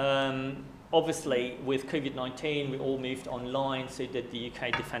 obviously, with COVID-19, we all moved online, so did the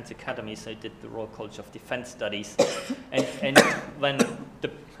UK Defence Academy, so did the Royal College of Defence Studies. and when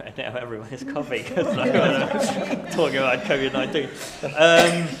now everyone is coughing because I'm talking about COVID-19.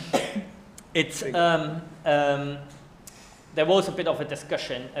 There was a bit of a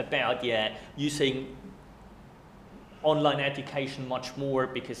discussion about, using online education much more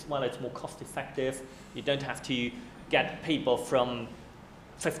because, well, it's more cost effective. You don't have to get people from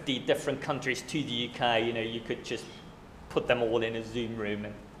 50 different countries to the UK. You know, you could just put them all in a Zoom room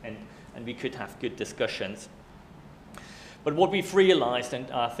and we could have good discussions. But what we've realized,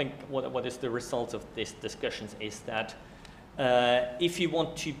 and I think what is the result of these discussions, is that if you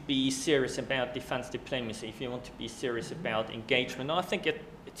want to be serious about defense diplomacy, if you want to be serious about engagement, I think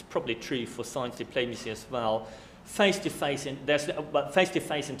it's probably true for science diplomacy as well, face-to-face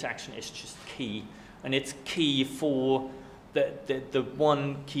interaction is just key. And it's key for the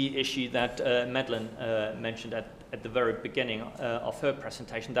one key issue that Madeleine mentioned at the very beginning of her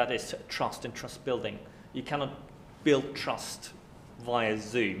presentation, that is trust and trust building. You cannot build trust via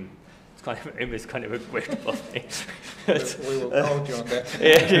Zoom. It was kind of a weird thing. We will quote you on that.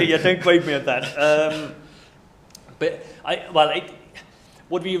 yeah, don't quote me on that.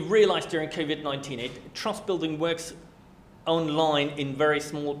 What we realized during COVID-19, trust building works online in very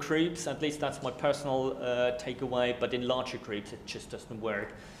small groups. At least that's my personal takeaway. But in larger groups, it just doesn't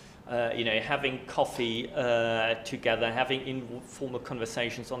work. Having coffee together, having informal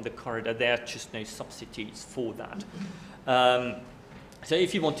conversations on the corridor, there are just no substitutes for that. So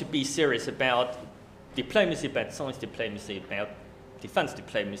if you want to be serious about diplomacy, about science diplomacy, about defense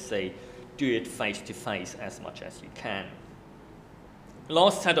diplomacy, do it face-to-face as much as you can.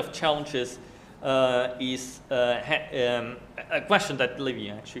 Last set of challenges is a question that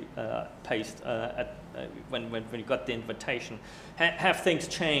Livia actually posed when you got the invitation. Have things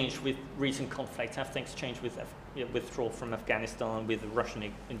changed with recent conflicts? Have things changed with withdrawal from Afghanistan, with the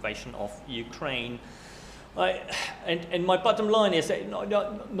Russian invasion of Ukraine? And my bottom line is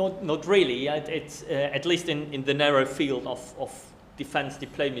not really. It's at least in the narrow field of defense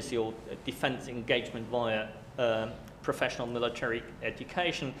diplomacy or defense engagement via professional military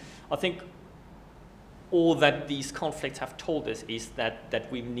education. I think all that these conflicts have told us is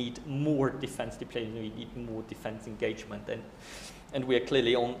that we need more defense diplomacy, we need more defense engagement, and we are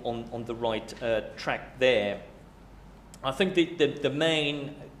clearly on the right track there. I think the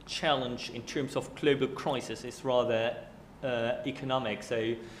main challenge in terms of global crisis is rather economic.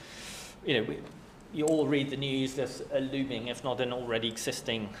 So, you all read the news, there's a looming, if not an already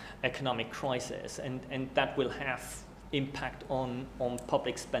existing, economic crisis, and that will have impact on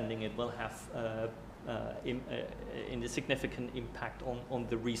public spending. It will have in a significant impact on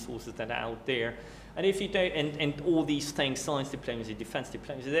the resources that are out there. And if you don't, and all these things, science diplomacy, defense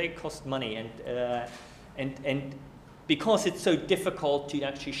diplomacy, they cost money, and because it's so difficult to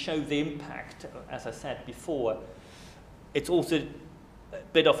actually show the impact, as I said before, it's also a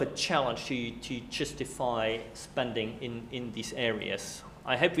bit of a challenge to justify spending in these areas.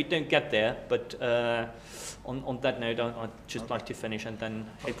 I hope we don't get there, but on that note, I'd just like to finish, and then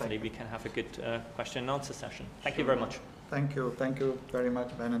hopefully we can have a good question and answer session. Thank you very much. Thank you very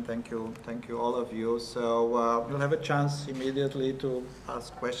much, Ben, and thank you all of you. So you'll have a chance immediately to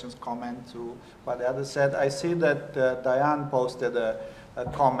ask questions, comment to what the others said. I see that Diane posted a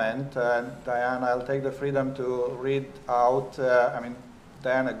comment, and Diane, I'll take the freedom to read out.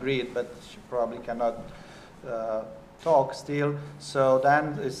 Diane agreed, but she probably cannot talk still. So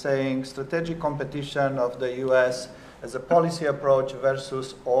Dan is saying strategic competition of the US as a policy approach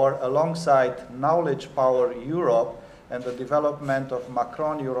versus or alongside knowledge power Europe and the development of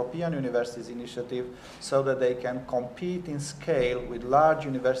Macron European Universities Initiative so that they can compete in scale with large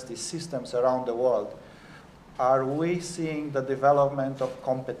university systems around the world. Are we seeing the development of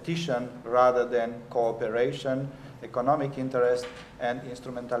competition rather than cooperation, economic interest, and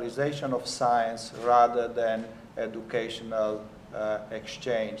instrumentalization of science rather than educational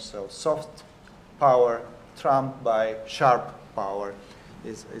exchange? So soft power trumped by sharp power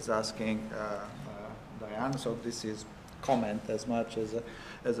is asking Diane. So this is comment as much as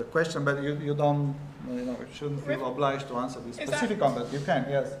a question, but you don't, shouldn't feel obliged to answer this specific comment. You can,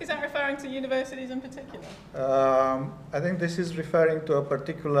 yes. Is that referring to universities in particular? I think this is referring to a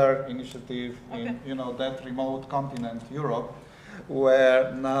particular initiative in that remote continent, Europe,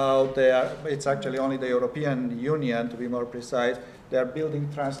 where now it's actually only the European Union, to be more precise, they are building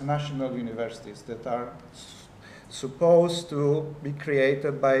transnational universities that are supposed to be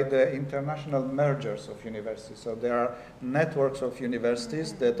created by the international mergers of universities. So there are networks of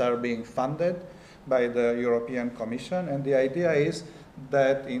universities that are being funded by the European Commission, and the idea is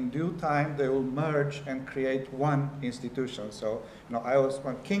that in due time they will merge and create one institution. So,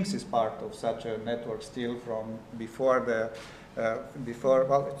 King's is part of such a network still from before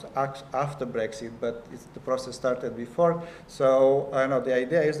well, it's after Brexit, but the process started before. So, the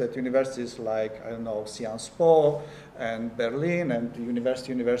idea is that universities like, Sciences Po and Berlin and the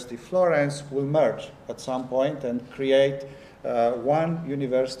University Florence will merge at some point and create one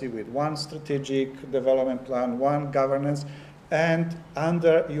university with one strategic development plan, one governance, and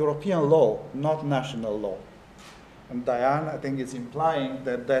under European law, not national law. And Diane, I think, is implying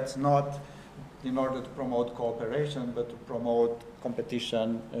that that's not in order to promote cooperation, but to promote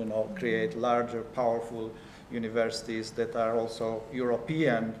competition, create larger, powerful universities that are also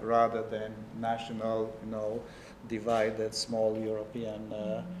European rather than national, divided small European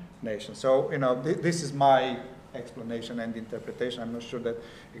nations. So, this is my explanation and interpretation. I'm not sure that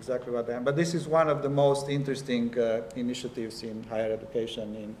exactly what I am, but this is one of the most interesting initiatives in higher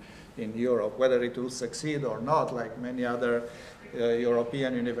education in Europe. Whether it will succeed or not, like many other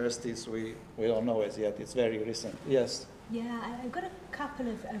European universities, we don't know as yet. It's very recent. Yes? Yeah, I've got a couple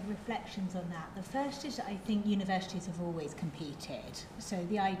of reflections on that. The first is that I think universities have always competed. So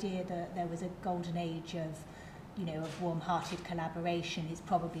the idea that there was a golden age of, of warm-hearted collaboration is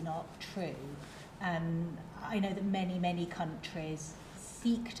probably not true. I know that many, many countries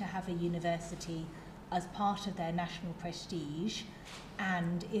seek to have a university as part of their national prestige,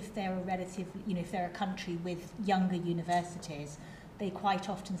 and if they're if they're a country with younger universities, they quite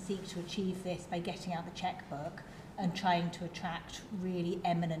often seek to achieve this by getting out the checkbook and trying to attract really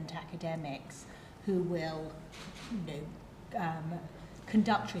eminent academics who will,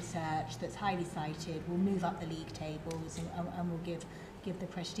 conduct research that's highly cited, will move up the league tables, and will give the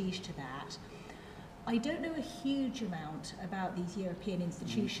prestige to that. I don't know a huge amount about these European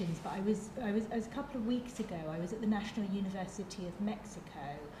institutions, but I was a couple of weeks ago, I was at the National University of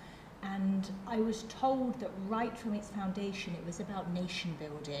Mexico, and I was told that right from its foundation it was about nation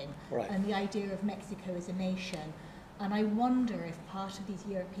building, right, and the idea of Mexico as a nation. And I wonder if part of these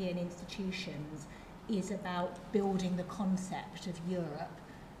European institutions is about building the concept of Europe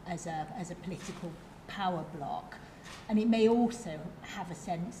as a political power bloc. And it may also have a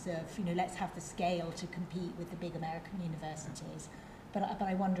sense of, let's have the scale to compete with the big American universities. But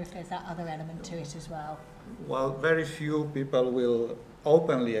I wonder if there's that other element to it as well. Well, very few people will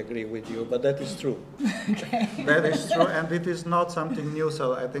openly agree with you, but that is true. Okay. That is true, and it is not something new.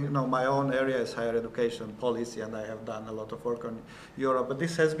 So I think, my own area is higher education policy, and I have done a lot of work on Europe. But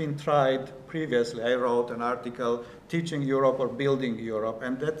this has been tried previously. I wrote an article, Teaching Europe or Building Europe,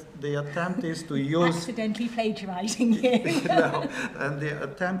 and that the attempt is to use... Accidentally plagiarizing you. No, and the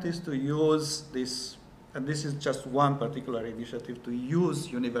attempt is to use this, and this is just one particular initiative, to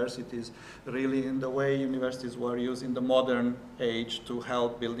use universities really in the way universities were used in the modern age to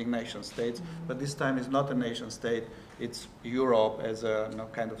help building nation states. Mm-hmm. But this time it's not a nation state, it's Europe as a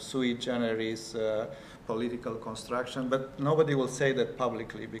kind of sui generis political construction. But nobody will say that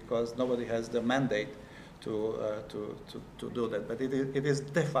publicly because nobody has the mandate to do that. But it is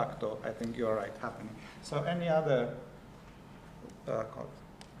de facto, I think you're right, happening. So any other comments?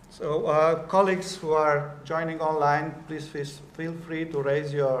 So colleagues who are joining online, please feel free to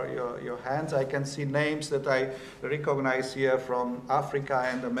raise your hands. I can see names that I recognize here from Africa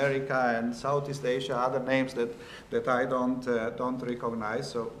and America and Southeast Asia, other names that I don't recognize,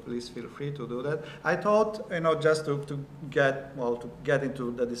 so please feel free to do that. I thought, just to get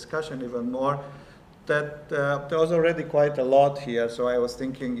into the discussion even more, that there was already quite a lot here, so I was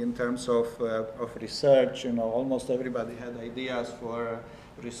thinking in terms of research, almost everybody had ideas for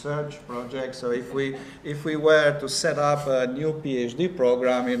research projects. So if we were to set up a new PhD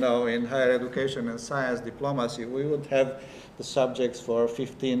program, in higher education and science diplomacy, we would have the subjects for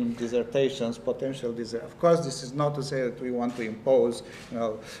 15 dissertations, potential dissertations. Of course, this is not to say that we want to impose,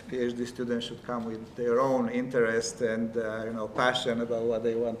 PhD students should come with their own interest and, passion about what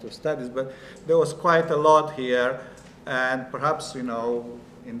they want to study. But there was quite a lot here, and perhaps,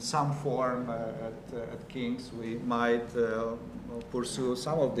 in some form at King's, we might pursue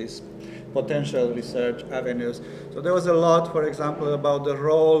some of these potential research avenues. So there was a lot, for example, about the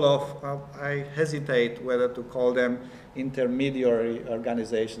role of, I hesitate whether to call them intermediary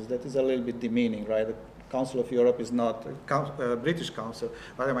organizations. That is a little bit demeaning, right? The Council of Europe is not, British Council,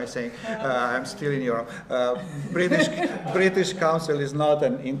 what am I saying? I'm still in Europe. British Council is not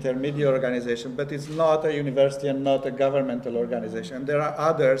an intermediate organization, but it's not a university and not a governmental organization. And there are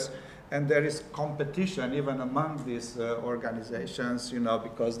others, and there is competition even among these organizations, you know,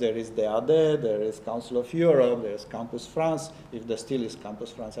 because there is DAD, there is Council of Europe, there is Campus France, if there still is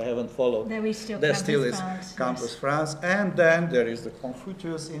Campus France, I haven't followed. There is still there Campus still is France, Campus yes. France, and then there is the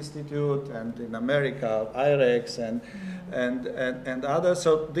Confucius Institute, and in America, IREX, and others.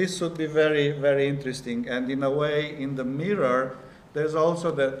 So this should be very, very interesting. And in a way, in the mirror, there's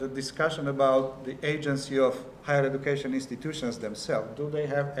also the discussion about the agency of higher education institutions themselves. Do they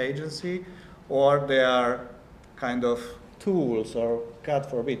have agency, or they are kind of tools, or God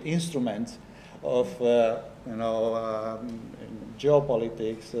forbid, instruments of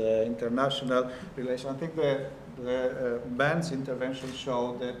geopolitics, international relations? I think the Ben's intervention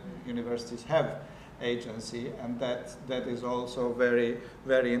showed that universities have agency, and that is also very,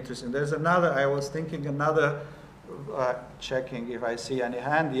 very interesting. There's another, I was thinking another, checking if I see any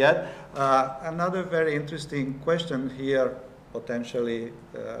hand yet, another very interesting question here, potentially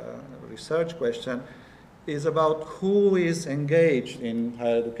research question, is about who is engaged in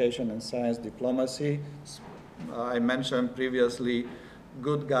higher education and science diplomacy. I mentioned previously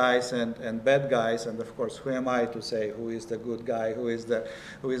good guys and bad guys, and of course, who am I to say who is the good guy, who is the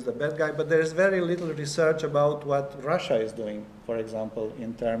bad guy? But there is very little research about what Russia is doing, for example,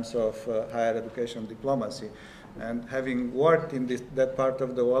 in terms of higher education diplomacy. And having worked in that part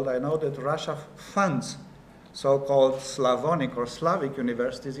of the world, I know that Russia funds so-called Slavonic or Slavic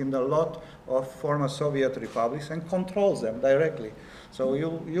universities in a lot of former Soviet republics and controls them directly. So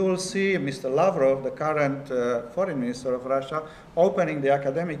you will see Mr. Lavrov, the current foreign minister of Russia, opening the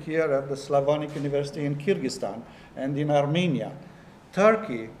academic year at the Slavonic University in Kyrgyzstan and in Armenia.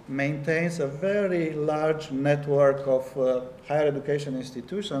 Turkey maintains a very large network of higher education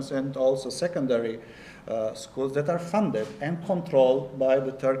institutions and also secondary schools that are funded and controlled by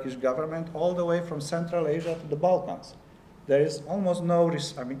the Turkish government all the way from Central Asia to the Balkans. There is almost no,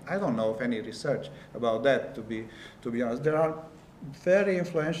 I don't know of any research about that, to be honest. There are very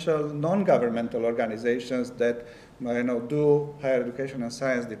influential non-governmental organizations that do higher education and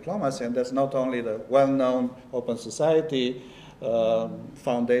science diplomacy, and that's not only the well-known Open Society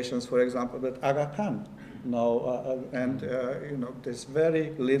foundations, for example, but Aga Khan. There's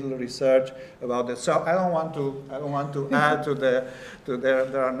very little research about that. So I don't want to add to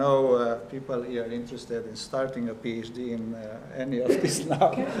there are no people here interested in starting a PhD in any of this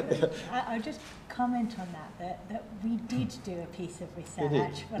now. I'll just comment on that we did do a piece of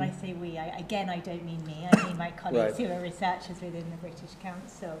research. When I say we, I don't mean me, I mean my colleagues Right. who are researchers within the British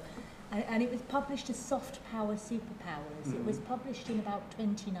Council. And it was published as Soft Power Superpowers. Mm-hmm. It was published in about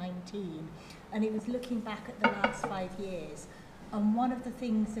 2019, and it was looking back at the last 5 years. And one of the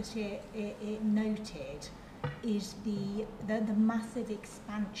things that it noted is the massive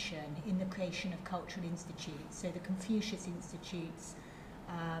expansion in the creation of cultural institutes. So the Confucius Institutes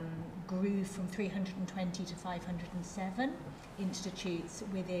grew from 320 to 507 institutes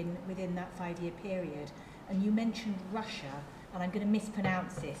within that 5-year period. And you mentioned Russia, and I'm going to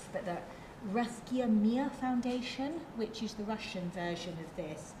mispronounce this, but the Ruskia Mir Foundation, which is the Russian version of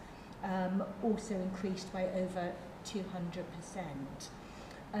this, also increased by over 200%.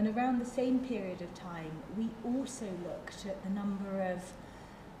 And around the same period of time, we also looked at the number of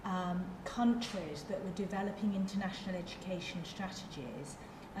countries that were developing international education strategies.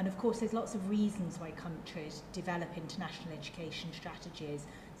 And of course, there's lots of reasons why countries develop international education strategies.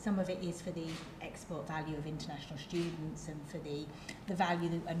 Some of it is for the export value of international students and for the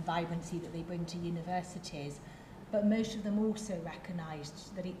value and vibrancy that they bring to universities. But most of them also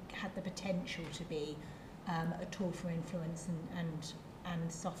recognised that it had the potential to be a tool for influence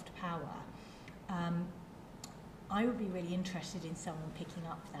and soft power. I would be really interested in someone picking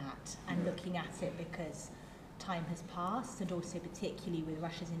up that and looking at it, because time has passed, and also particularly with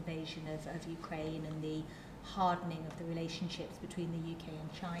Russia's invasion of Ukraine and the hardening of the relationships between the UK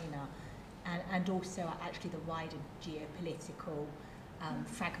and China, and also actually the wider geopolitical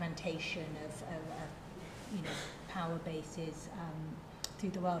fragmentation of power bases through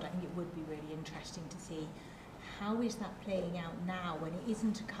the world. I think it would be really interesting to see how is that playing out now, when it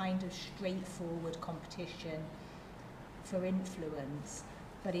isn't a kind of straightforward competition for influence,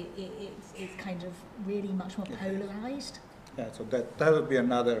 but it's kind of really much more polarized. Yeah, so that would be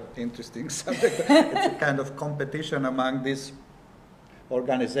another interesting subject. It's a kind of competition among these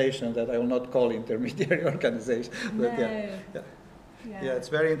organizations that I will not call intermediary organizations. But yeah, it's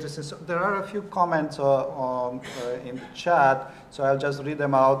very interesting. So there are a few comments in the chat, so I'll just read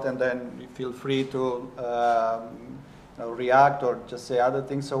them out, and then feel free to react or just say other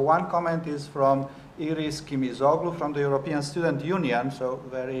things. So one comment is from Iris Kimizoglu from the European Student Union. So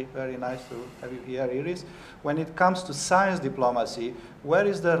very, very nice to have you here, Iris. When it comes to science diplomacy, where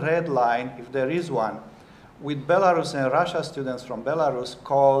is the red line, if there is one, with Belarus and Russia students from Belarus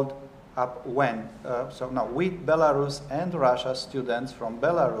called up when? With Belarus and Russia students from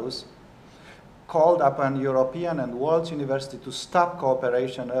Belarus called upon European and world university to stop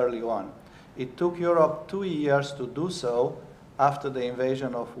cooperation early on. It took Europe 2 years to do so after the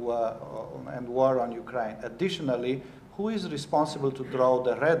invasion of war on Ukraine. Additionally, who is responsible to draw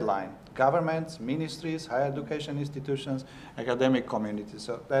the red line? Governments, ministries, higher education institutions, academic communities.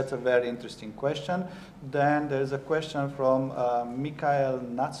 So that's a very interesting question. Then there's a question from Michael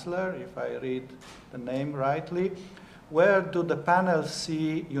Natzler, if I read the name rightly. Where do the panel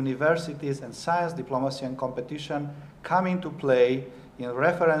see universities and science diplomacy and competition come into play in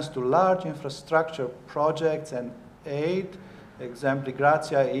reference to large infrastructure projects and aid, exempli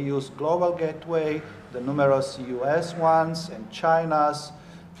Grazia, EU's Global Gateway, the numerous US ones, and China's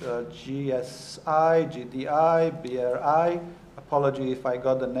GSI, GDI, BRI. Apology if I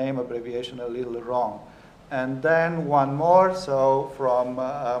got the name abbreviation a little wrong. And then one more, so from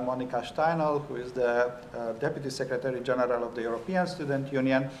Monika Steinl, who is the Deputy Secretary General of the European Student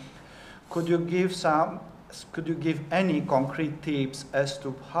Union. Could you give any concrete tips as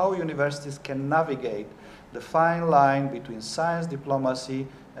to how universities can navigate the fine line between science diplomacy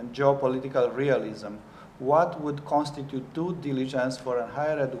and geopolitical realism? What would constitute due diligence for a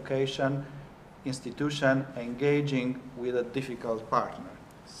higher education institution engaging with a difficult partner?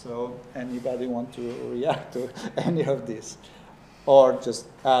 So anybody want to react to any of this? Or just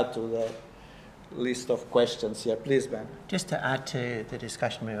add to the list of questions here? Please, Ben. Just to add to the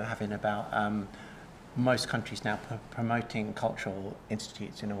discussion we were having about most countries now promoting cultural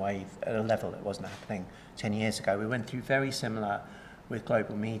institutes in a way at a level that wasn't happening 10 years ago. We went through very similar with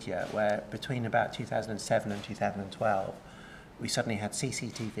global media, where between about 2007 and 2012, we suddenly had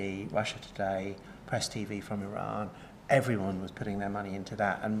CCTV, Russia Today, Press TV from Iran. Everyone was putting their money into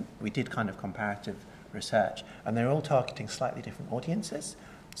that, and we did kind of comparative research, and they're all targeting slightly different audiences.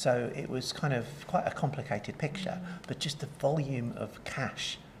 So it was kind of quite a complicated picture, but just the volume of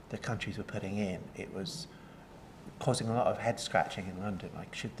cash the countries were putting in, it was causing a lot of head scratching in London.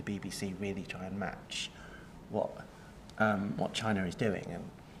 Like, should the BBC really try and match what China is doing? And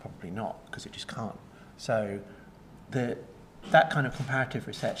probably not, because it just can't. So that kind of comparative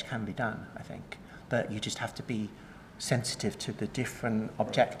research can be done, I think, but you just have to be sensitive to the different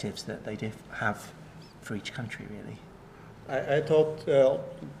objectives that they have for each country, really. I thought,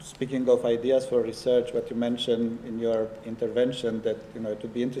 speaking of ideas for research, what you mentioned in your intervention, that it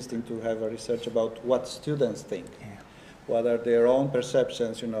would be interesting to have a research about what students think. Yeah. What are their own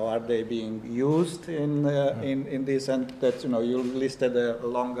perceptions? Are they being used in this? And that you listed a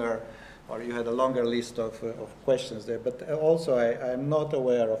longer, or you had a longer list of questions there. But also, I'm not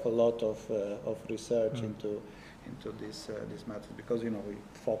aware of a lot of research into this matter, because we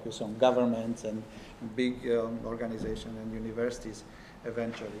focus on governments and big organizations and universities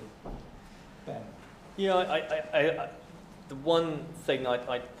eventually. Ben. Yeah, the one thing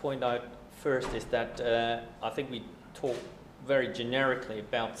I'd point out first is that I think we talk very generically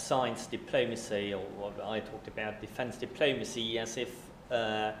about science diplomacy, or what I talked about defense diplomacy, as if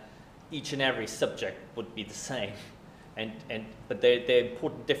each and every subject would be the same, but there are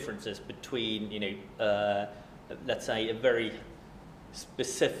important differences between let's say a very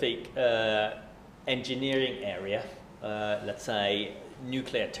specific engineering area, let's say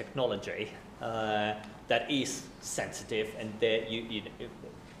nuclear technology, that is sensitive, and there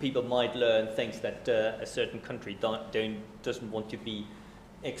people might learn things that a certain country doesn't want to be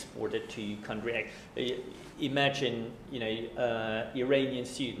exported to country. Imagine Iranian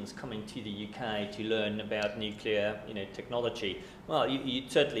students coming to the UK to learn about nuclear technology. Well, you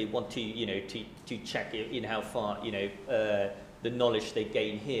certainly want to check in how far the knowledge they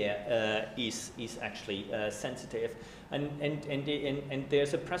gain here is actually sensitive, and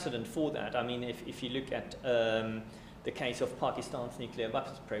there's a precedent for that. I mean, if you look at the case of Pakistan's nuclear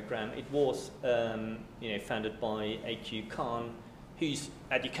weapons program, it was founded by A.Q. Khan, whose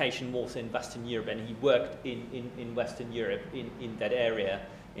education was in Western Europe, and he worked in Western Europe in that area,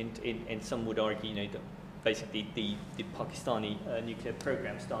 and some would argue that basically the Pakistani nuclear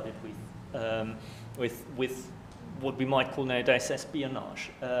program started with what we might call nowadays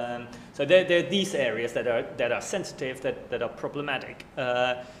espionage. So there are these areas that are sensitive, that are problematic,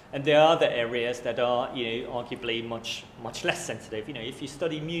 and there are other areas that are arguably much less sensitive. If you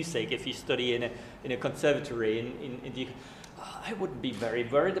study music, if you study in a conservatory in the I wouldn't be very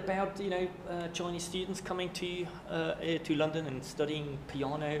worried about Chinese students coming to London and studying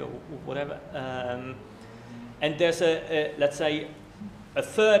piano or whatever. And there's let's say a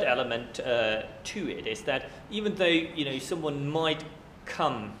third element to it, is that even though someone might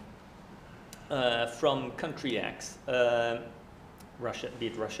come from country X, Russia, be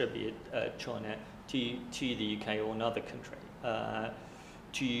it China, to the UK or another country,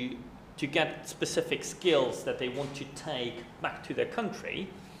 to get specific skills that they want to take back to their country,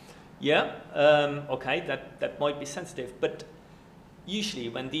 okay, that might be sensitive, but usually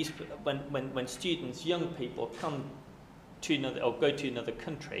when students, young people, come to another or go to another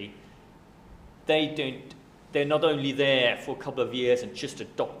country, they're not only there for a couple of years and just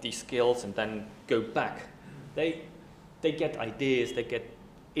adopt these skills and then go back. They get ideas, they get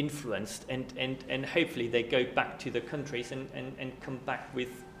influenced, and hopefully they go back to the countries and come back with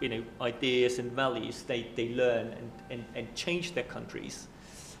ideas and values they learn and change their countries.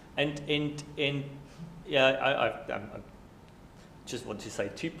 And yeah, I just want to say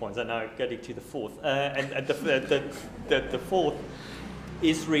 2 points, and now getting to the fourth. And the fourth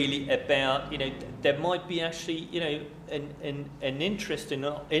is really about there might be actually an interest in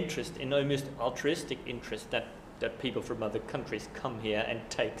almost altruistic interest that people from other countries come here and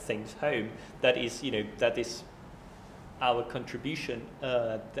take things home. That is our contribution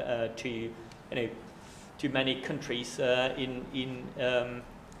to many countries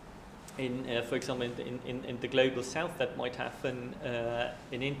for example, in the global south, that might have an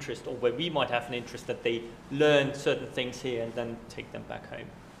interest, or where we might have an interest, that they learn certain things here and then take them back home.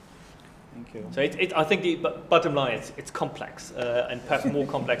 Thank you. So I think the bottom line is it's complex, and perhaps more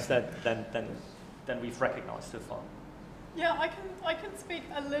complex than we've recognised so far. Yeah, I can speak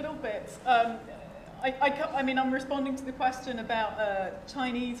a little bit. I mean, I'm responding to the question about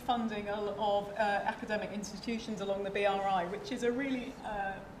Chinese funding of academic institutions along the BRI, which is a really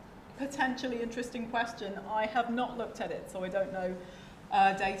potentially interesting question. I have not looked at it, so I don't know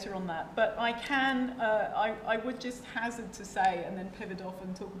data on that. But I can, I would just hazard to say, and then pivot off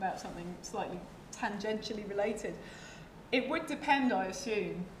and talk about something slightly tangentially related. It would depend, I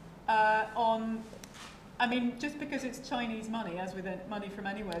assume, on, I mean, just because it's Chinese money, as with money from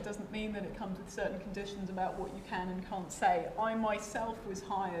anywhere, doesn't mean that it comes with certain conditions about what you can and can't say. I myself was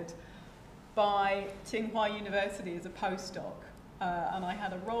hired by Tsinghua University as a postdoc, and I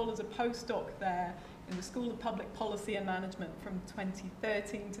had a role as a postdoc there in the School of Public Policy and Management from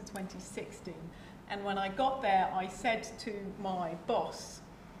 2013 to 2016. And when I got there, I said to my boss,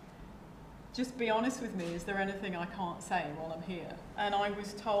 just be honest with me, is there anything I can't say while I'm here? And I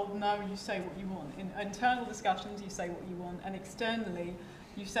was told, no, you say what you want. In internal discussions, you say what you want, and externally,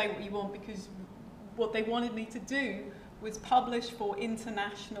 you say what you want, because what they wanted me to do was publish for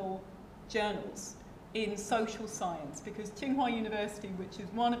international journals in social science, because Tsinghua University, which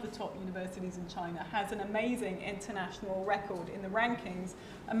is one of the top universities in China, has an amazing international record in the rankings,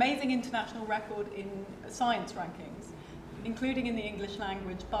 amazing international record in science rankings, including in the English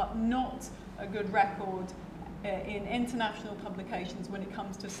language, but not a good record in international publications when it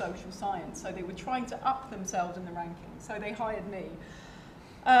comes to social science. So they were trying to up themselves in the rankings, so they hired me.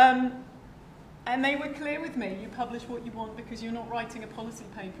 And they were clear with me, you publish what you want because you're not writing a policy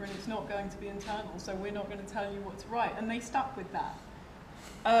paper and it's not going to be internal, so we're not going to tell you what to write. And they stuck with that.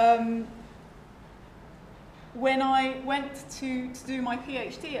 When I went to do my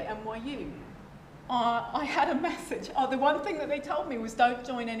PhD at NYU, I had a message. The one thing that they told me was don't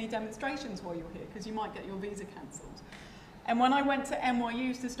join any demonstrations while you're here because you might get your visa cancelled. And when I went to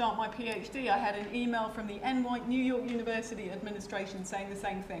NYU to start my PhD, I had an email from the New York University administration saying the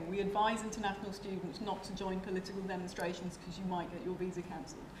same thing. We advise international students not to join political demonstrations because you might get your visa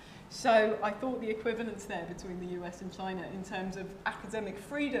cancelled. So I thought the equivalence there between the US and China in terms of academic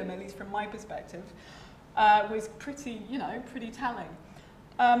freedom, at least from my perspective, was pretty, pretty telling.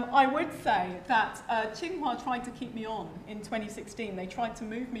 I would say that Tsinghua tried to keep me on in 2016. They tried to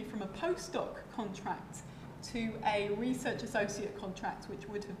move me from a postdoc contract to a research associate contract, which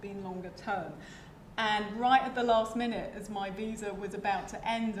would have been longer term. And right at the last minute, as my visa was about to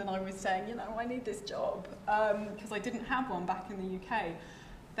end and I was saying, I need this job, because I didn't have one back in the UK,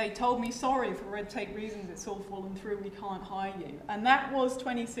 they told me, sorry, for red tape reasons, it's all fallen through, we can't hire you. And that was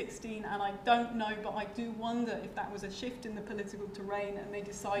 2016, and I don't know, but I do wonder if that was a shift in the political terrain and they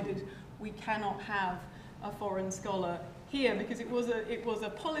decided we cannot have a foreign scholar here, because it was a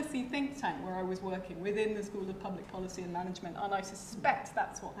policy think tank where I was working within the School of Public Policy and Management, and I suspect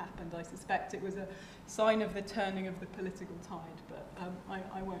that's what happened. I suspect it was a sign of the turning of the political tide, but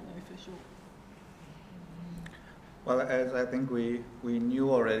I won't know for sure. Well, as I think we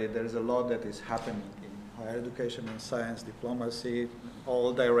knew already, there's a lot that is happening in higher education and science diplomacy,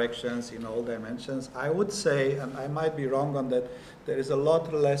 all directions, in all dimensions. I would say, and I might be wrong on that, there is a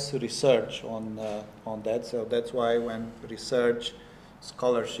lot less research on that. So that's why when research,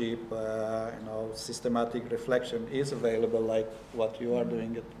 scholarship, systematic reflection is available, like what you are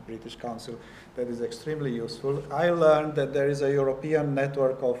doing at the British Council, that is extremely useful. I learned that there is a European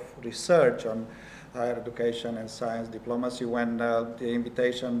network of research on higher education and science diplomacy. When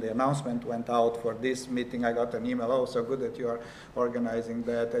the announcement went out for this meeting, I got an email, oh, so good that you are organizing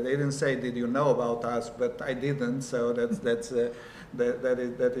that. They didn't say, did you know about us? But I didn't, so that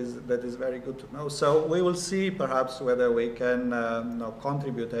is very good to know. So we will see perhaps whether we can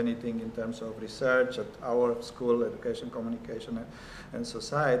contribute anything in terms of research at our school, education, communication, and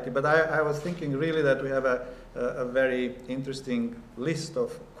society. But I was thinking really that we have a very interesting list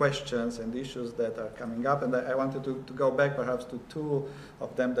of questions and issues that are coming up, and I wanted to go back perhaps to two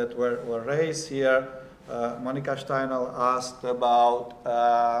of them that were raised here. Monika Steinel asked about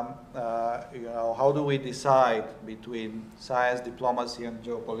how do we decide between science, diplomacy, and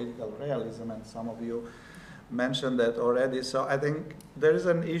geopolitical realism, and some of you mentioned that already. So I think there is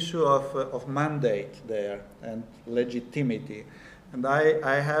an issue of mandate there and legitimacy, and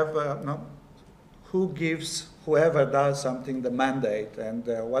I have who gives whoever does something the mandate, and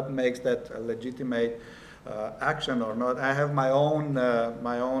what makes that a legitimate action or not. I have my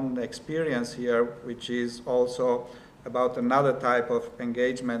own experience here, which is also about another type of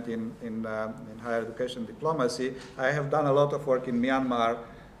engagement in higher education diplomacy. I have done a lot of work in Myanmar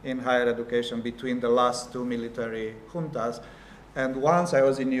in higher education between the last two military juntas. And once I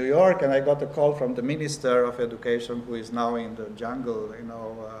was in New York and I got a call from the Minister of Education, who is now in the jungle,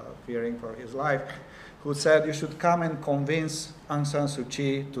 fearing for his life, who said you should come and convince Aung San Suu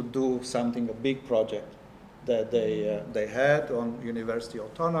Kyi to do something, a big project that they had on university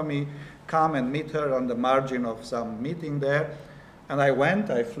autonomy, come and meet her on the margin of some meeting there. And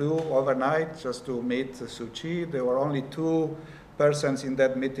I flew overnight just to meet Suu Kyi. There were only two persons in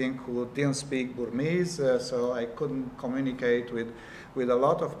that meeting who didn't speak Burmese, so I couldn't communicate with a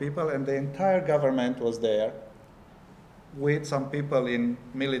lot of people, and the entire government was there with some people in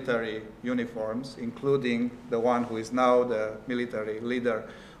military uniforms, including the one who is now the military leader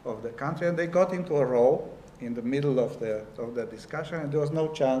of the country, and they got into a row in the middle of the discussion, and there was no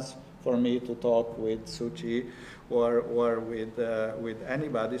chance for me to talk with Suu Kyi or with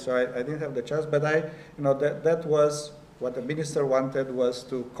anybody, so I didn't have the chance. But that was what the minister wanted, was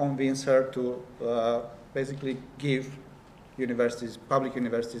to convince her to basically give universities, public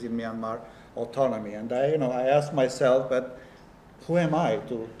universities in Myanmar, autonomy. And I asked myself, but who am I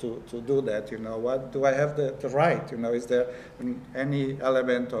to do that? What do I have the right? Is there any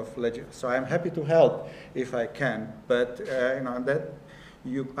element of so I'm happy to help if I can. But that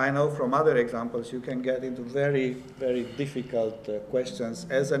I know from other examples you can get into very, very difficult questions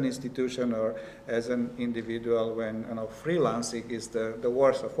as an institution or as an individual when freelancing is the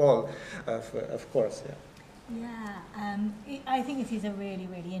worst of all, of course. Yeah. Yeah, I think this is a really,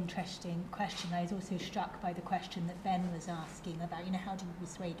 really interesting question. I was also struck by the question that Ben was asking about, how do you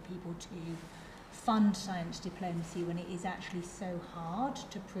persuade people to fund science diplomacy when it is actually so hard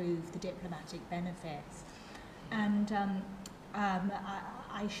to prove the diplomatic benefits. And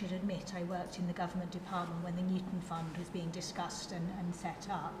I should admit I worked in the government department when the Newton Fund was being discussed and set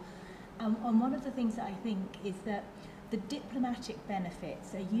up. And one of the things that I think is that the diplomatic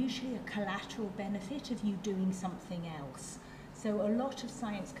benefits are usually a collateral benefit of you doing something else. So a lot of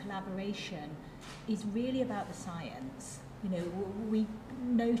science collaboration is really about the science. We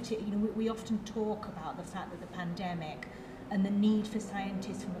note it, we often talk about the fact that the pandemic and the need for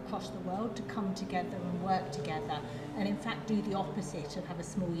scientists from across the world to come together and work together, and in fact do the opposite of have a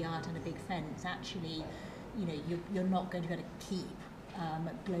small yard and a big fence. Actually, you're not going to be able to keep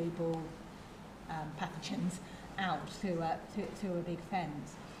global pathogens out through a big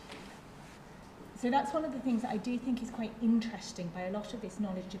fence. So that's one of the things that I do think is quite interesting by a lot of this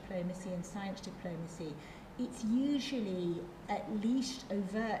knowledge diplomacy and science diplomacy. It's usually, at least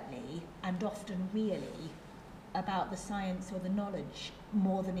overtly and often really, about the science or the knowledge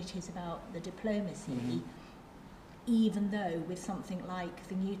more than it is about the diplomacy, even though with something like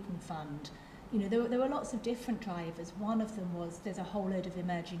the Newton Fund, there were lots of different drivers. One of them was there's a whole load of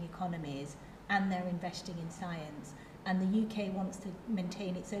emerging economies and they're investing in science, and the UK wants to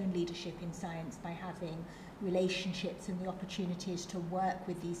maintain its own leadership in science by having relationships and the opportunities to work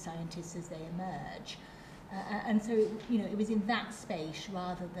with these scientists as they emerge. And so, it was in that space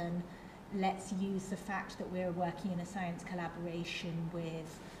rather than let's use the fact that we're working in a science collaboration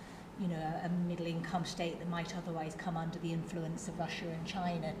with, you know, a middle-income state that might otherwise come under the influence of Russia and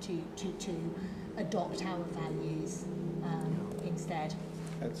China to adopt our values instead.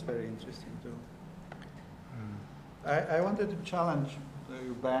 That's very interesting too. I wanted to challenge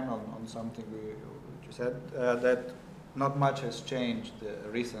you, Ben, on something you said, that not much has changed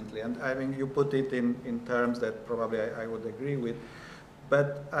recently. And I mean, you put it in terms that probably I would agree with.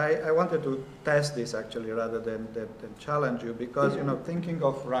 But I wanted to test this actually rather than challenge you, because, you know, thinking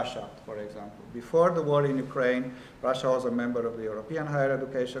of Russia, for example, before the war in Ukraine, Russia was a member of the European higher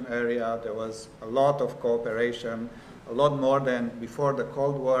education area. There was a lot of cooperation, a lot more than before the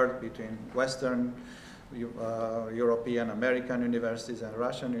Cold War between Western European, American universities and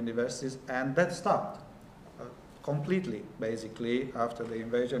Russian universities, and that stopped completely, basically, after the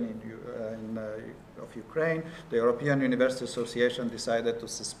invasion of Ukraine. The European University Association decided to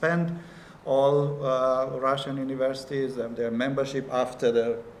suspend all Russian universities and their membership after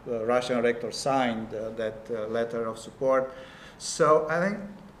the Russian rector signed that letter of support. So I think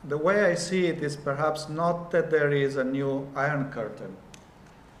the way I see it is perhaps not that there is a new Iron Curtain,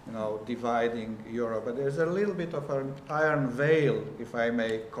 you know, dividing Europe, but there's a little bit of an iron veil, if I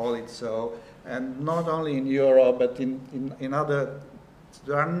may call it so, and not only in Europe, but in other,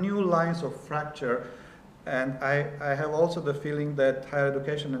 there are new lines of fracture, and I have also the feeling that higher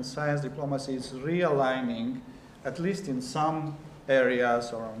education and science diplomacy is realigning, at least in some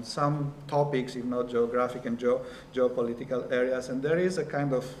areas or on some topics, if not geographic and geopolitical areas, and there is a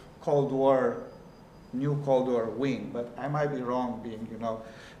kind of Cold War, new Cold War wing, but I might be wrong, being, you know,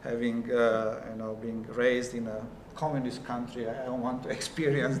 having, being raised in a communist country. I don't want to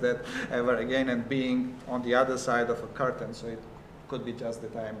experience that ever again, and being on the other side of a curtain. So it could be just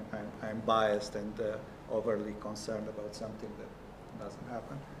that I'm biased and overly concerned about something that doesn't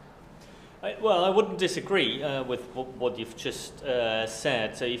happen. Well, I wouldn't disagree with what you've just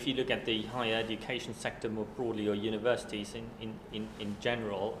said. So if you look at the higher education sector more broadly, or universities in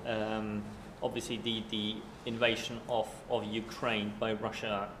general, obviously the invasion of Ukraine by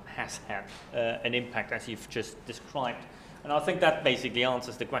Russia has had an impact, as you've just described. And I think that basically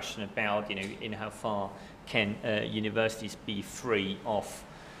answers the question about, you know, in how far can universities be free of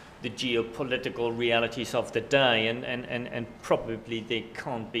the geopolitical realities of the day, and probably they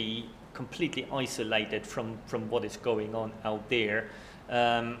can't be completely isolated from what is going on out there.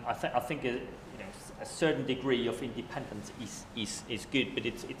 I think a certain degree of independence is good, but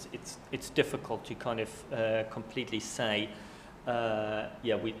it's difficult to kind of completely say,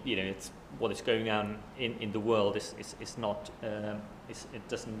 it's what is going on in the world is not it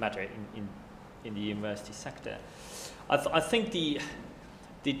doesn't matter in the university sector. I think the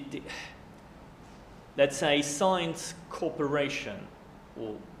let's say science cooperation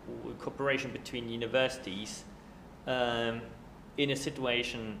or cooperation between universities in a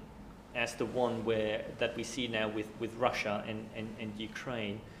situation as the one that we see now with Russia and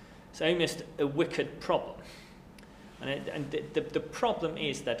Ukraine, it's almost a wicked problem. And the problem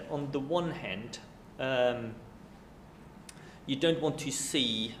is that on the one hand, you don't want to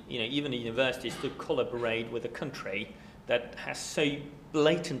see, you know, even universities to collaborate with a country that has so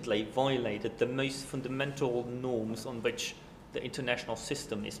blatantly violated the most fundamental norms on which the international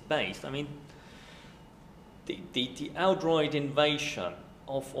system is based. I mean, the outright invasion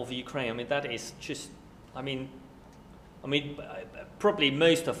of Ukraine, I mean, that is just, I mean, probably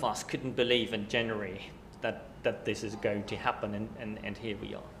most of us couldn't believe in January that this is going to happen, and here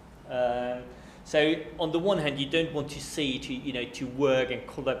we are. So on the one hand, you don't want to see to work and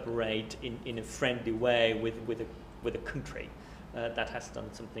collaborate in a friendly way with a country that has done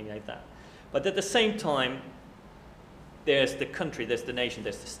something like that. But at the same time, there's the country, there's the nation,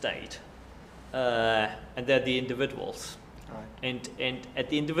 there's the state, and there are the individuals. Right. And at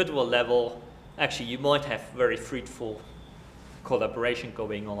the individual level, actually, you might have very fruitful collaboration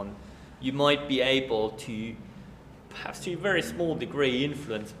going on. You might be able to, perhaps to a very small degree,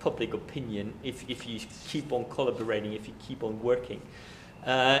 influence public opinion if you keep on collaborating, if you keep on working.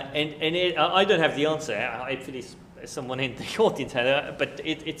 I don't have the answer. I feel someone in the audience had, but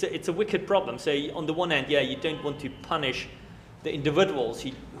it's a wicked problem. So on the one hand, yeah, you don't want to punish the individuals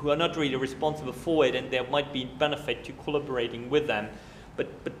who are not really responsible for it, and there might be benefit to collaborating with them, but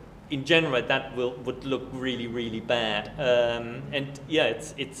in general that would look really, really bad. And yeah,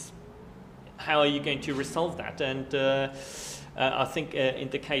 it's how are you going to resolve that? And I think in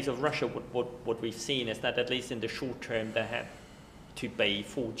the case of Russia, what we've seen is that at least in the short term, they had to be,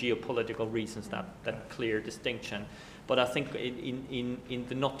 for geopolitical reasons, that clear distinction. But I think in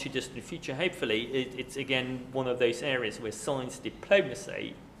the not too distant future, hopefully, it's again one of those areas where science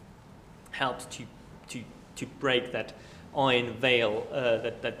diplomacy helps to break that iron veil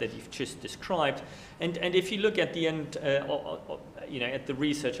that you've just described. And if you look at the end, at the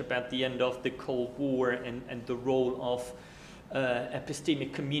research about the end of the Cold War and the role of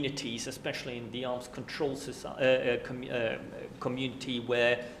epistemic communities, especially in the arms control community,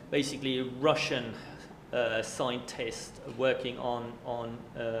 where basically Russian scientists working on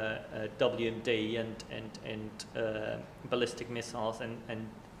WMD and ballistic missiles and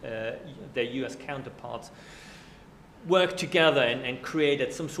their US counterparts worked together and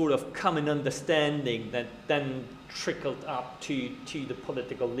created some sort of common understanding that then trickled up to the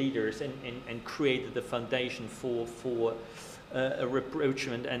political leaders and created the foundation for a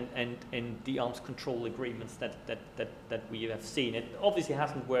rapprochement and the arms control agreements that we have seen. It obviously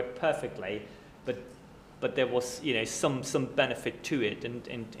hasn't worked perfectly, but there was some benefit to it,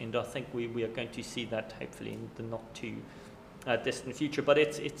 and I think we are going to see that hopefully in the not too distant future. But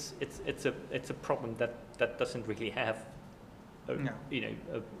it's a problem that doesn't really have a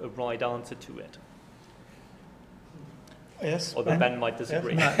right answer to it. Yes. Although Ben might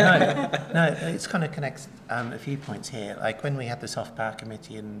disagree. Yes. No, it kind of connects a few points here. Like when we had the soft power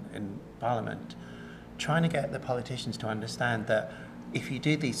committee in Parliament, trying to get the politicians to understand that if you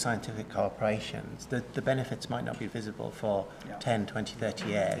do these scientific cooperations, the benefits might not be visible for 10, 20, 30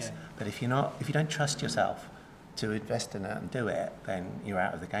 years. But if you don't trust yourself to invest in it and do it, then you're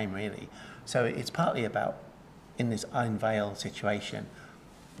out of the game, really. So it's partly about, in this iron veil situation,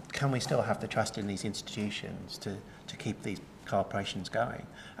 can we still have the trust in these institutions to keep these cooperations going?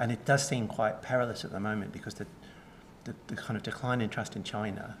 And it does seem quite perilous at the moment because the kind of decline in trust in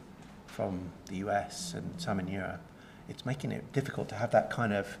China from the US and some in Europe, it's making it difficult to have that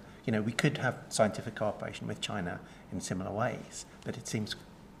kind of, we could have scientific cooperation with China in similar ways, but it seems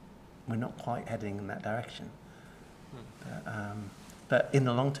we're not quite heading in that direction. But in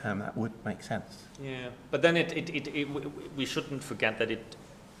the long term, that would make sense. Yeah, but then we shouldn't forget that it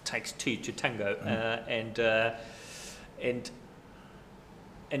takes two to tango, and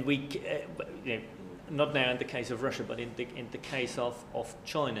we, not now in the case of Russia, but in the case of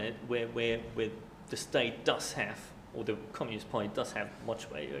China, where the state does have, or the Communist Party does have much.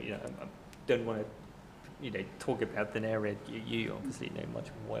 I don't want to, talk about an area you obviously know much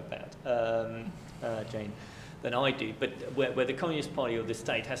more about, Jane, than I do. But where the Communist Party or the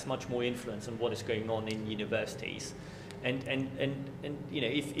state has much more influence on what is going on in universities, and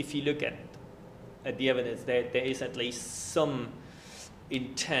if you look at the evidence, there is at least some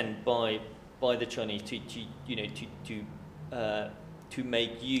intent by the Chinese to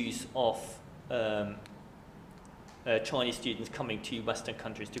make use of Chinese students coming to Western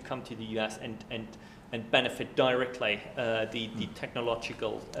countries, to come to the US and benefit directly the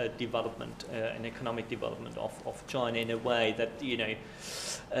technological development and economic development of China in a way that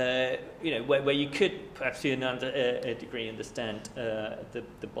where you could perhaps to a degree understand the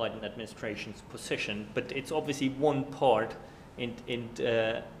Biden administration's position, but it's obviously one part and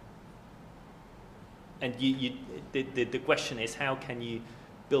the question is, how can you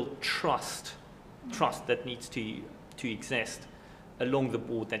build trust that needs to exist along the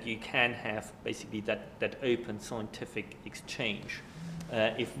board, that you can have basically that open scientific exchange.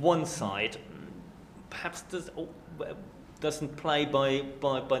 If one side perhaps doesn't play by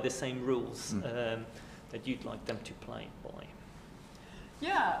the same rules that you'd like them to play by.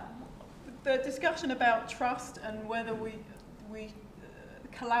 Yeah, the discussion about trust and whether we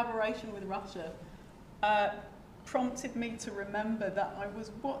collaboration with Russia prompted me to remember that I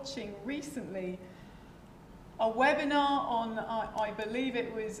was watching recently a webinar on, I believe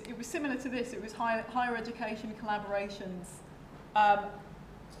it was similar to this. It was higher education collaborations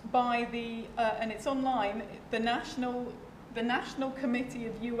by the and it's online, the National Committee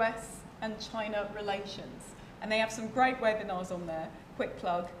of US and China Relations, and they have some great webinars on there. Quick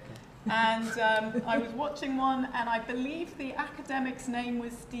plug. And I was watching one, and I believe the academic's name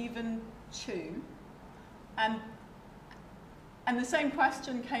was Stephen Chu, and the same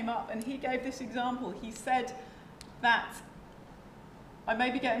question came up, and he gave this example. He said that, I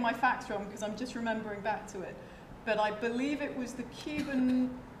may be getting my facts wrong because I'm just remembering back to it, but I believe it was the Cuban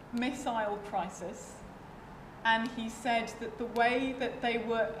Missile Crisis, and he said that the way that they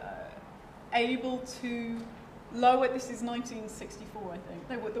were able to lower, this is 1964 I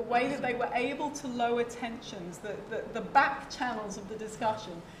think, the way that they were able to lower tensions, the back channels of the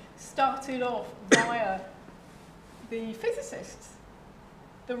discussion started off via the physicists.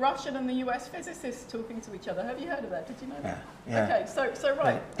 The Russian and the US physicists talking to each other. Have you heard of that? Did you know that? Yeah. Okay, so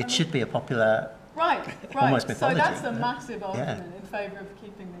right. It should be a popular almost mythology. So that's a massive argument in favour of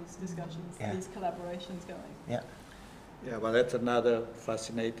keeping these discussions, these collaborations going. Yeah. Yeah, well, that's another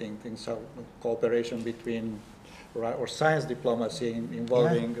fascinating thing. So cooperation between or science diplomacy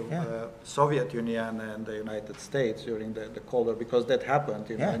involving Yeah. Soviet Union and the United States during the Cold War, because that happened,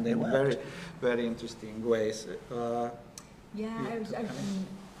 you know, Yeah, in it very, worked. very interesting ways.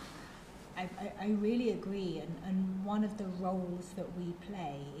 I really agree, and one of the roles that we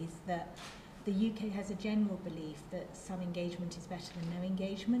play is that the UK has a general belief that some engagement is better than no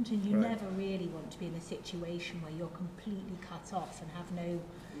engagement, and you Right. never really want to be in a situation where you're completely cut off and have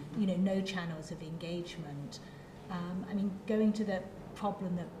no channels of engagement. I mean, going to the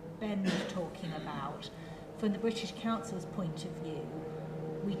problem that Ben was talking about, from the British Council's point of view,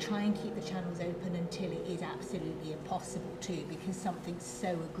 we try and keep the channels open until it is absolutely impossible to, because something so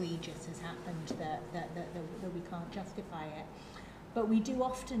egregious has happened that we can't justify it. But we do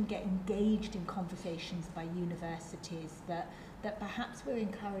often get engaged in conversations by universities that perhaps we're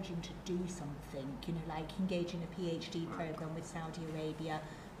encouraging to do something, you know, like engage in a PhD program with Saudi Arabia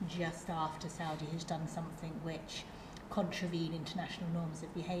just after Saudi has done something which contravene international norms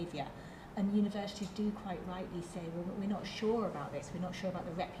of behaviour. And universities do quite rightly say, well, we're not sure about this, we're not sure about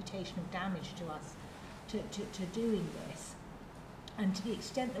the reputational damage to us to doing this. And to the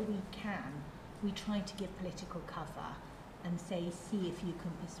extent that we can, we try to give political cover and say, see if you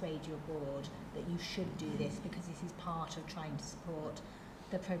can persuade your board that you should do this, because this is part of trying to support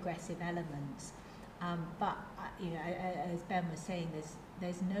the progressive elements. But you know, as Ben was saying,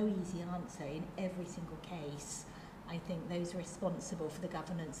 there's no easy answer in every single case. I think those responsible for the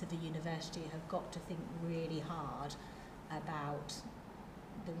governance of the university have got to think really hard about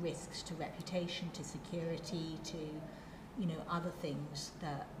the risks to reputation, to security, to, you know, other things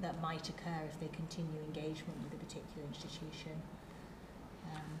that might occur if they continue engagement with a particular institution.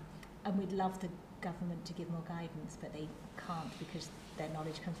 And we'd love the government to give more guidance, but they can't, because their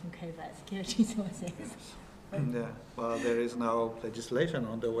knowledge comes from covert security sources. Yeah, well, there is now legislation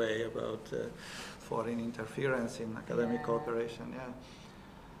on the way about foreign interference in academic cooperation.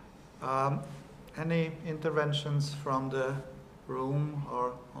 Yeah. Any interventions from the room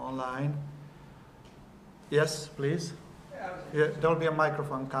or online? Yes, please. Yeah, there will be a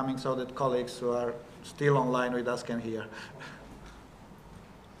microphone coming so that colleagues who are still online with us can hear.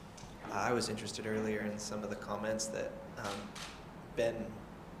 I was interested earlier in some of the comments that Ben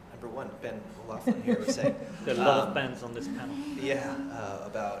O'Loughlin here was saying. There are a lot of bands on this panel. Yeah,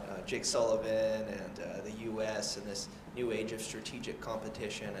 about Jake Sullivan and the U.S. and this new age of strategic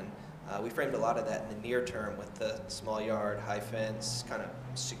competition. And we framed a lot of that in the near term with the small yard, high fence, kind of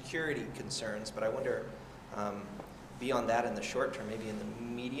security concerns. But I wonder, beyond that in the short term, maybe in the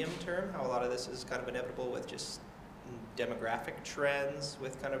medium term, how a lot of this is kind of inevitable with just demographic trends,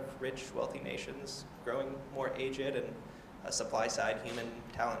 with kind of rich, wealthy nations growing more aged, and supply side human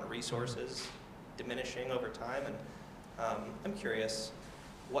talent resources diminishing over time. And I'm curious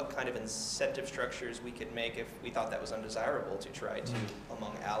what kind of incentive structures we could make if we thought that was undesirable, to try to,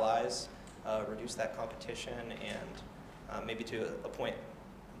 among allies, reduce that competition, and maybe to a point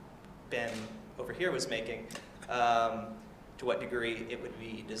Ben over here was making, to what degree it would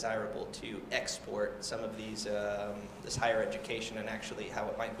be desirable to export some of these, this higher education, and actually how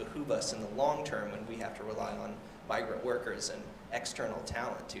it might behoove us in the long term when we have to rely on migrant workers and external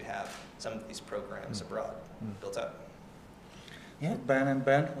talent to have some of these programs abroad built up. Yeah. Ben,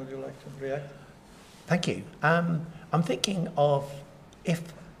 would you like to react? Thank you. I'm thinking of if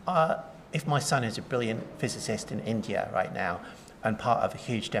my son is a brilliant physicist in India right now, and part of a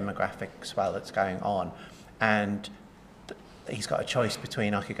huge demographic swell that's going on, and he's got a choice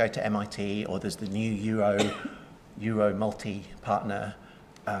between, I could go to MIT, or there's the new Euro multi-partner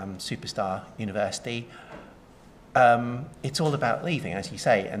superstar university. It's all about leaving, as you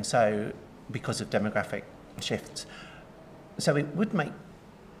say, and so because of demographic shifts. So it would make,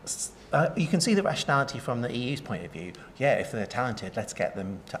 you can see the rationality from the EU's point of view. Yeah, if they're talented, let's get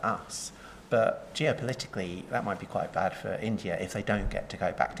them to us. But geopolitically, that might be quite bad for India if they don't get to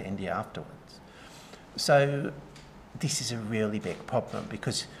go back to India afterwards. So this is a really big problem,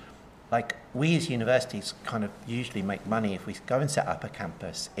 because like we as universities kind of usually make money if we go and set up a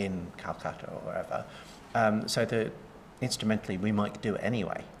campus in Calcutta or wherever. So that instrumentally we might do it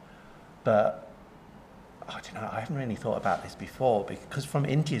anyway. But I don't know, I haven't really thought about this before, because from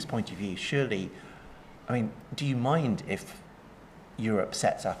India's point of view, surely, I mean, do you mind if Europe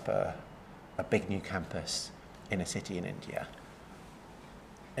sets up a big new campus in a city in India?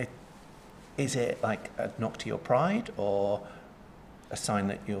 Is it like a knock to your pride, or a sign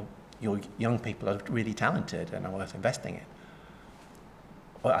that your young people are really talented and are worth investing in?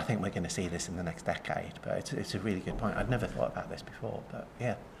 Well, I think we're going to see this in the next decade, but it's a really good point. I'd never thought about this before, but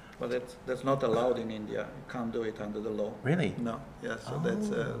yeah. But that's not allowed in India. You can't do it under the law. Really? No. Yeah. So Oh. that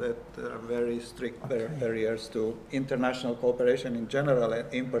there are very strict Okay. barriers to international cooperation in general,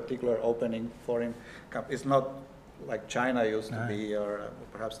 and in particular opening foreign companies. It's not like China used to No. be, or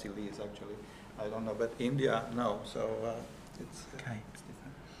perhaps still is actually. I don't know. But India, no. So it's Okay. it's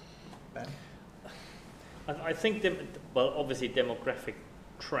different. Ben? I think, well, obviously demographic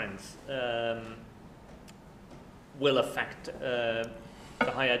trends will affect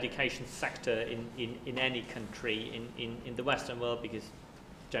the higher education sector in any country in the Western world, because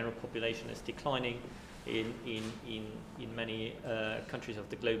general population is declining in many countries of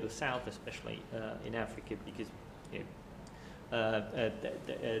the global south, especially in Africa, because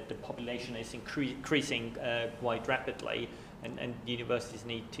the population is increasing quite rapidly, and universities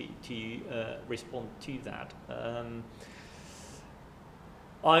need to respond to that.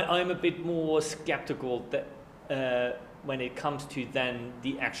 I'm a bit more skeptical that when it comes to then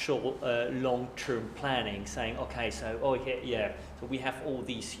the actual long-term planning, saying, okay, so so we have all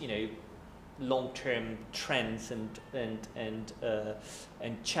these, long-term trends and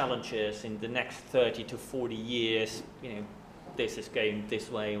challenges in the next 30 to 40 years. This is going this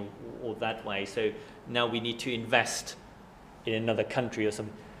way or that way. So now we need to invest in another country or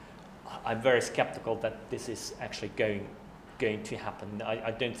something. I'm very skeptical that this is actually going to happen.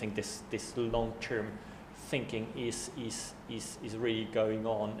 I don't think this long-term thinking is really going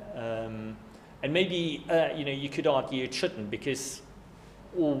on, and maybe you could argue it shouldn't, because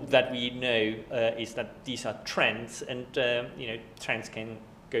all that we know is that these are trends, and trends can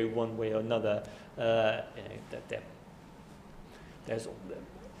go one way or another.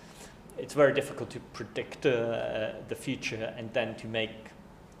 It's very difficult to predict the future, and then to make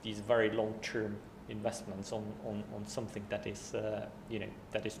these very long-term investments on something that is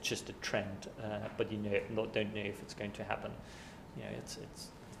that is just a trend, but don't know if it's going to happen. It's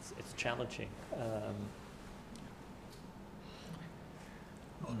challenging.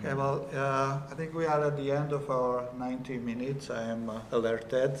 Okay, well, I think we are at the end of our 90 minutes. I am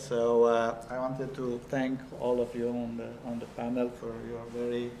alerted, so I wanted to thank all of you on the panel for your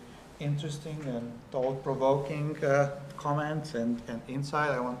very interesting and thought-provoking comments and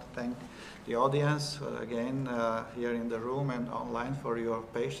insight. I want to thank the audience again here in the room and online for your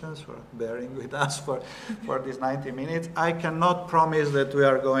patience, for bearing with us for these 90 minutes. I cannot promise that we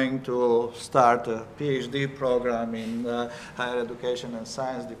are going to start a PhD program in higher education and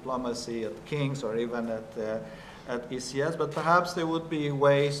science diplomacy at King's or even at ECS, but perhaps there would be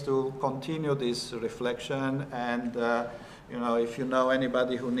ways to continue this reflection, and if you know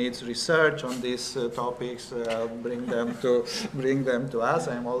anybody who needs research on these topics, bring them to us.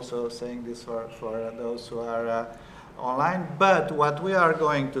 I'm also saying this for those who are online. But what we are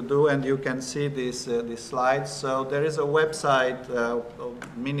going to do, and you can see these slides. So there is a website, a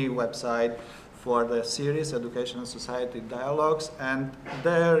mini website for the series Education and Society Dialogues, and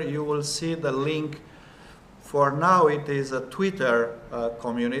there you will see the link. For now, it is a Twitter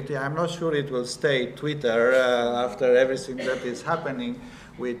community. I'm not sure it will stay Twitter after everything that is happening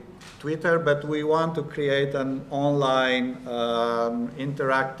with Twitter, but we want to create an online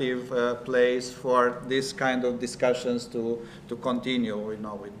interactive place for this kind of discussions to continue,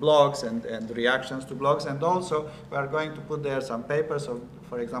 with blogs and reactions to blogs. And also, we are going to put there some papers of,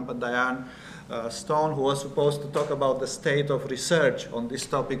 for example, Diane Stone, who was supposed to talk about the state of research on this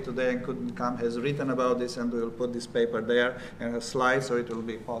topic today and couldn't come, has written about this, and we will put this paper there and a slide, so it will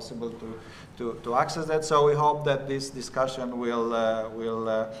be possible to access that. So we hope that this discussion will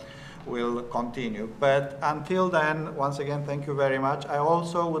continue. But until then, once again, thank you very much. I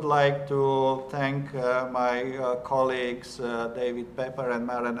also would like to thank my colleagues David Pepper and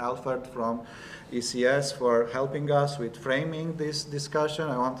Maren Alford from ECS for helping us with framing this discussion.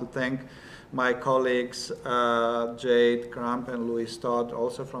 I want to thank my colleagues Jade Crump and Louis Todd,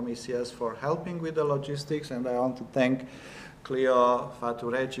 also from ECS, for helping with the logistics, and I want to thank Cleo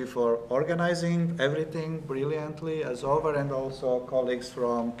Faturecci for organizing everything brilliantly as over, and also colleagues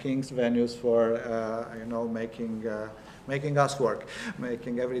from King's Venues for making us work,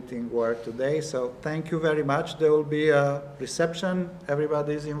 making everything work today. So thank you very much. There will be a reception.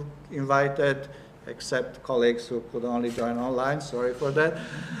 Everybody is invited, except colleagues who could only join online. Sorry for that.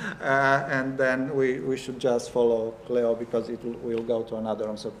 And then we should just follow Cleo, because we'll go to another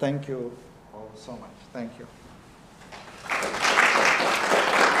room. So thank you all so much. Thank you.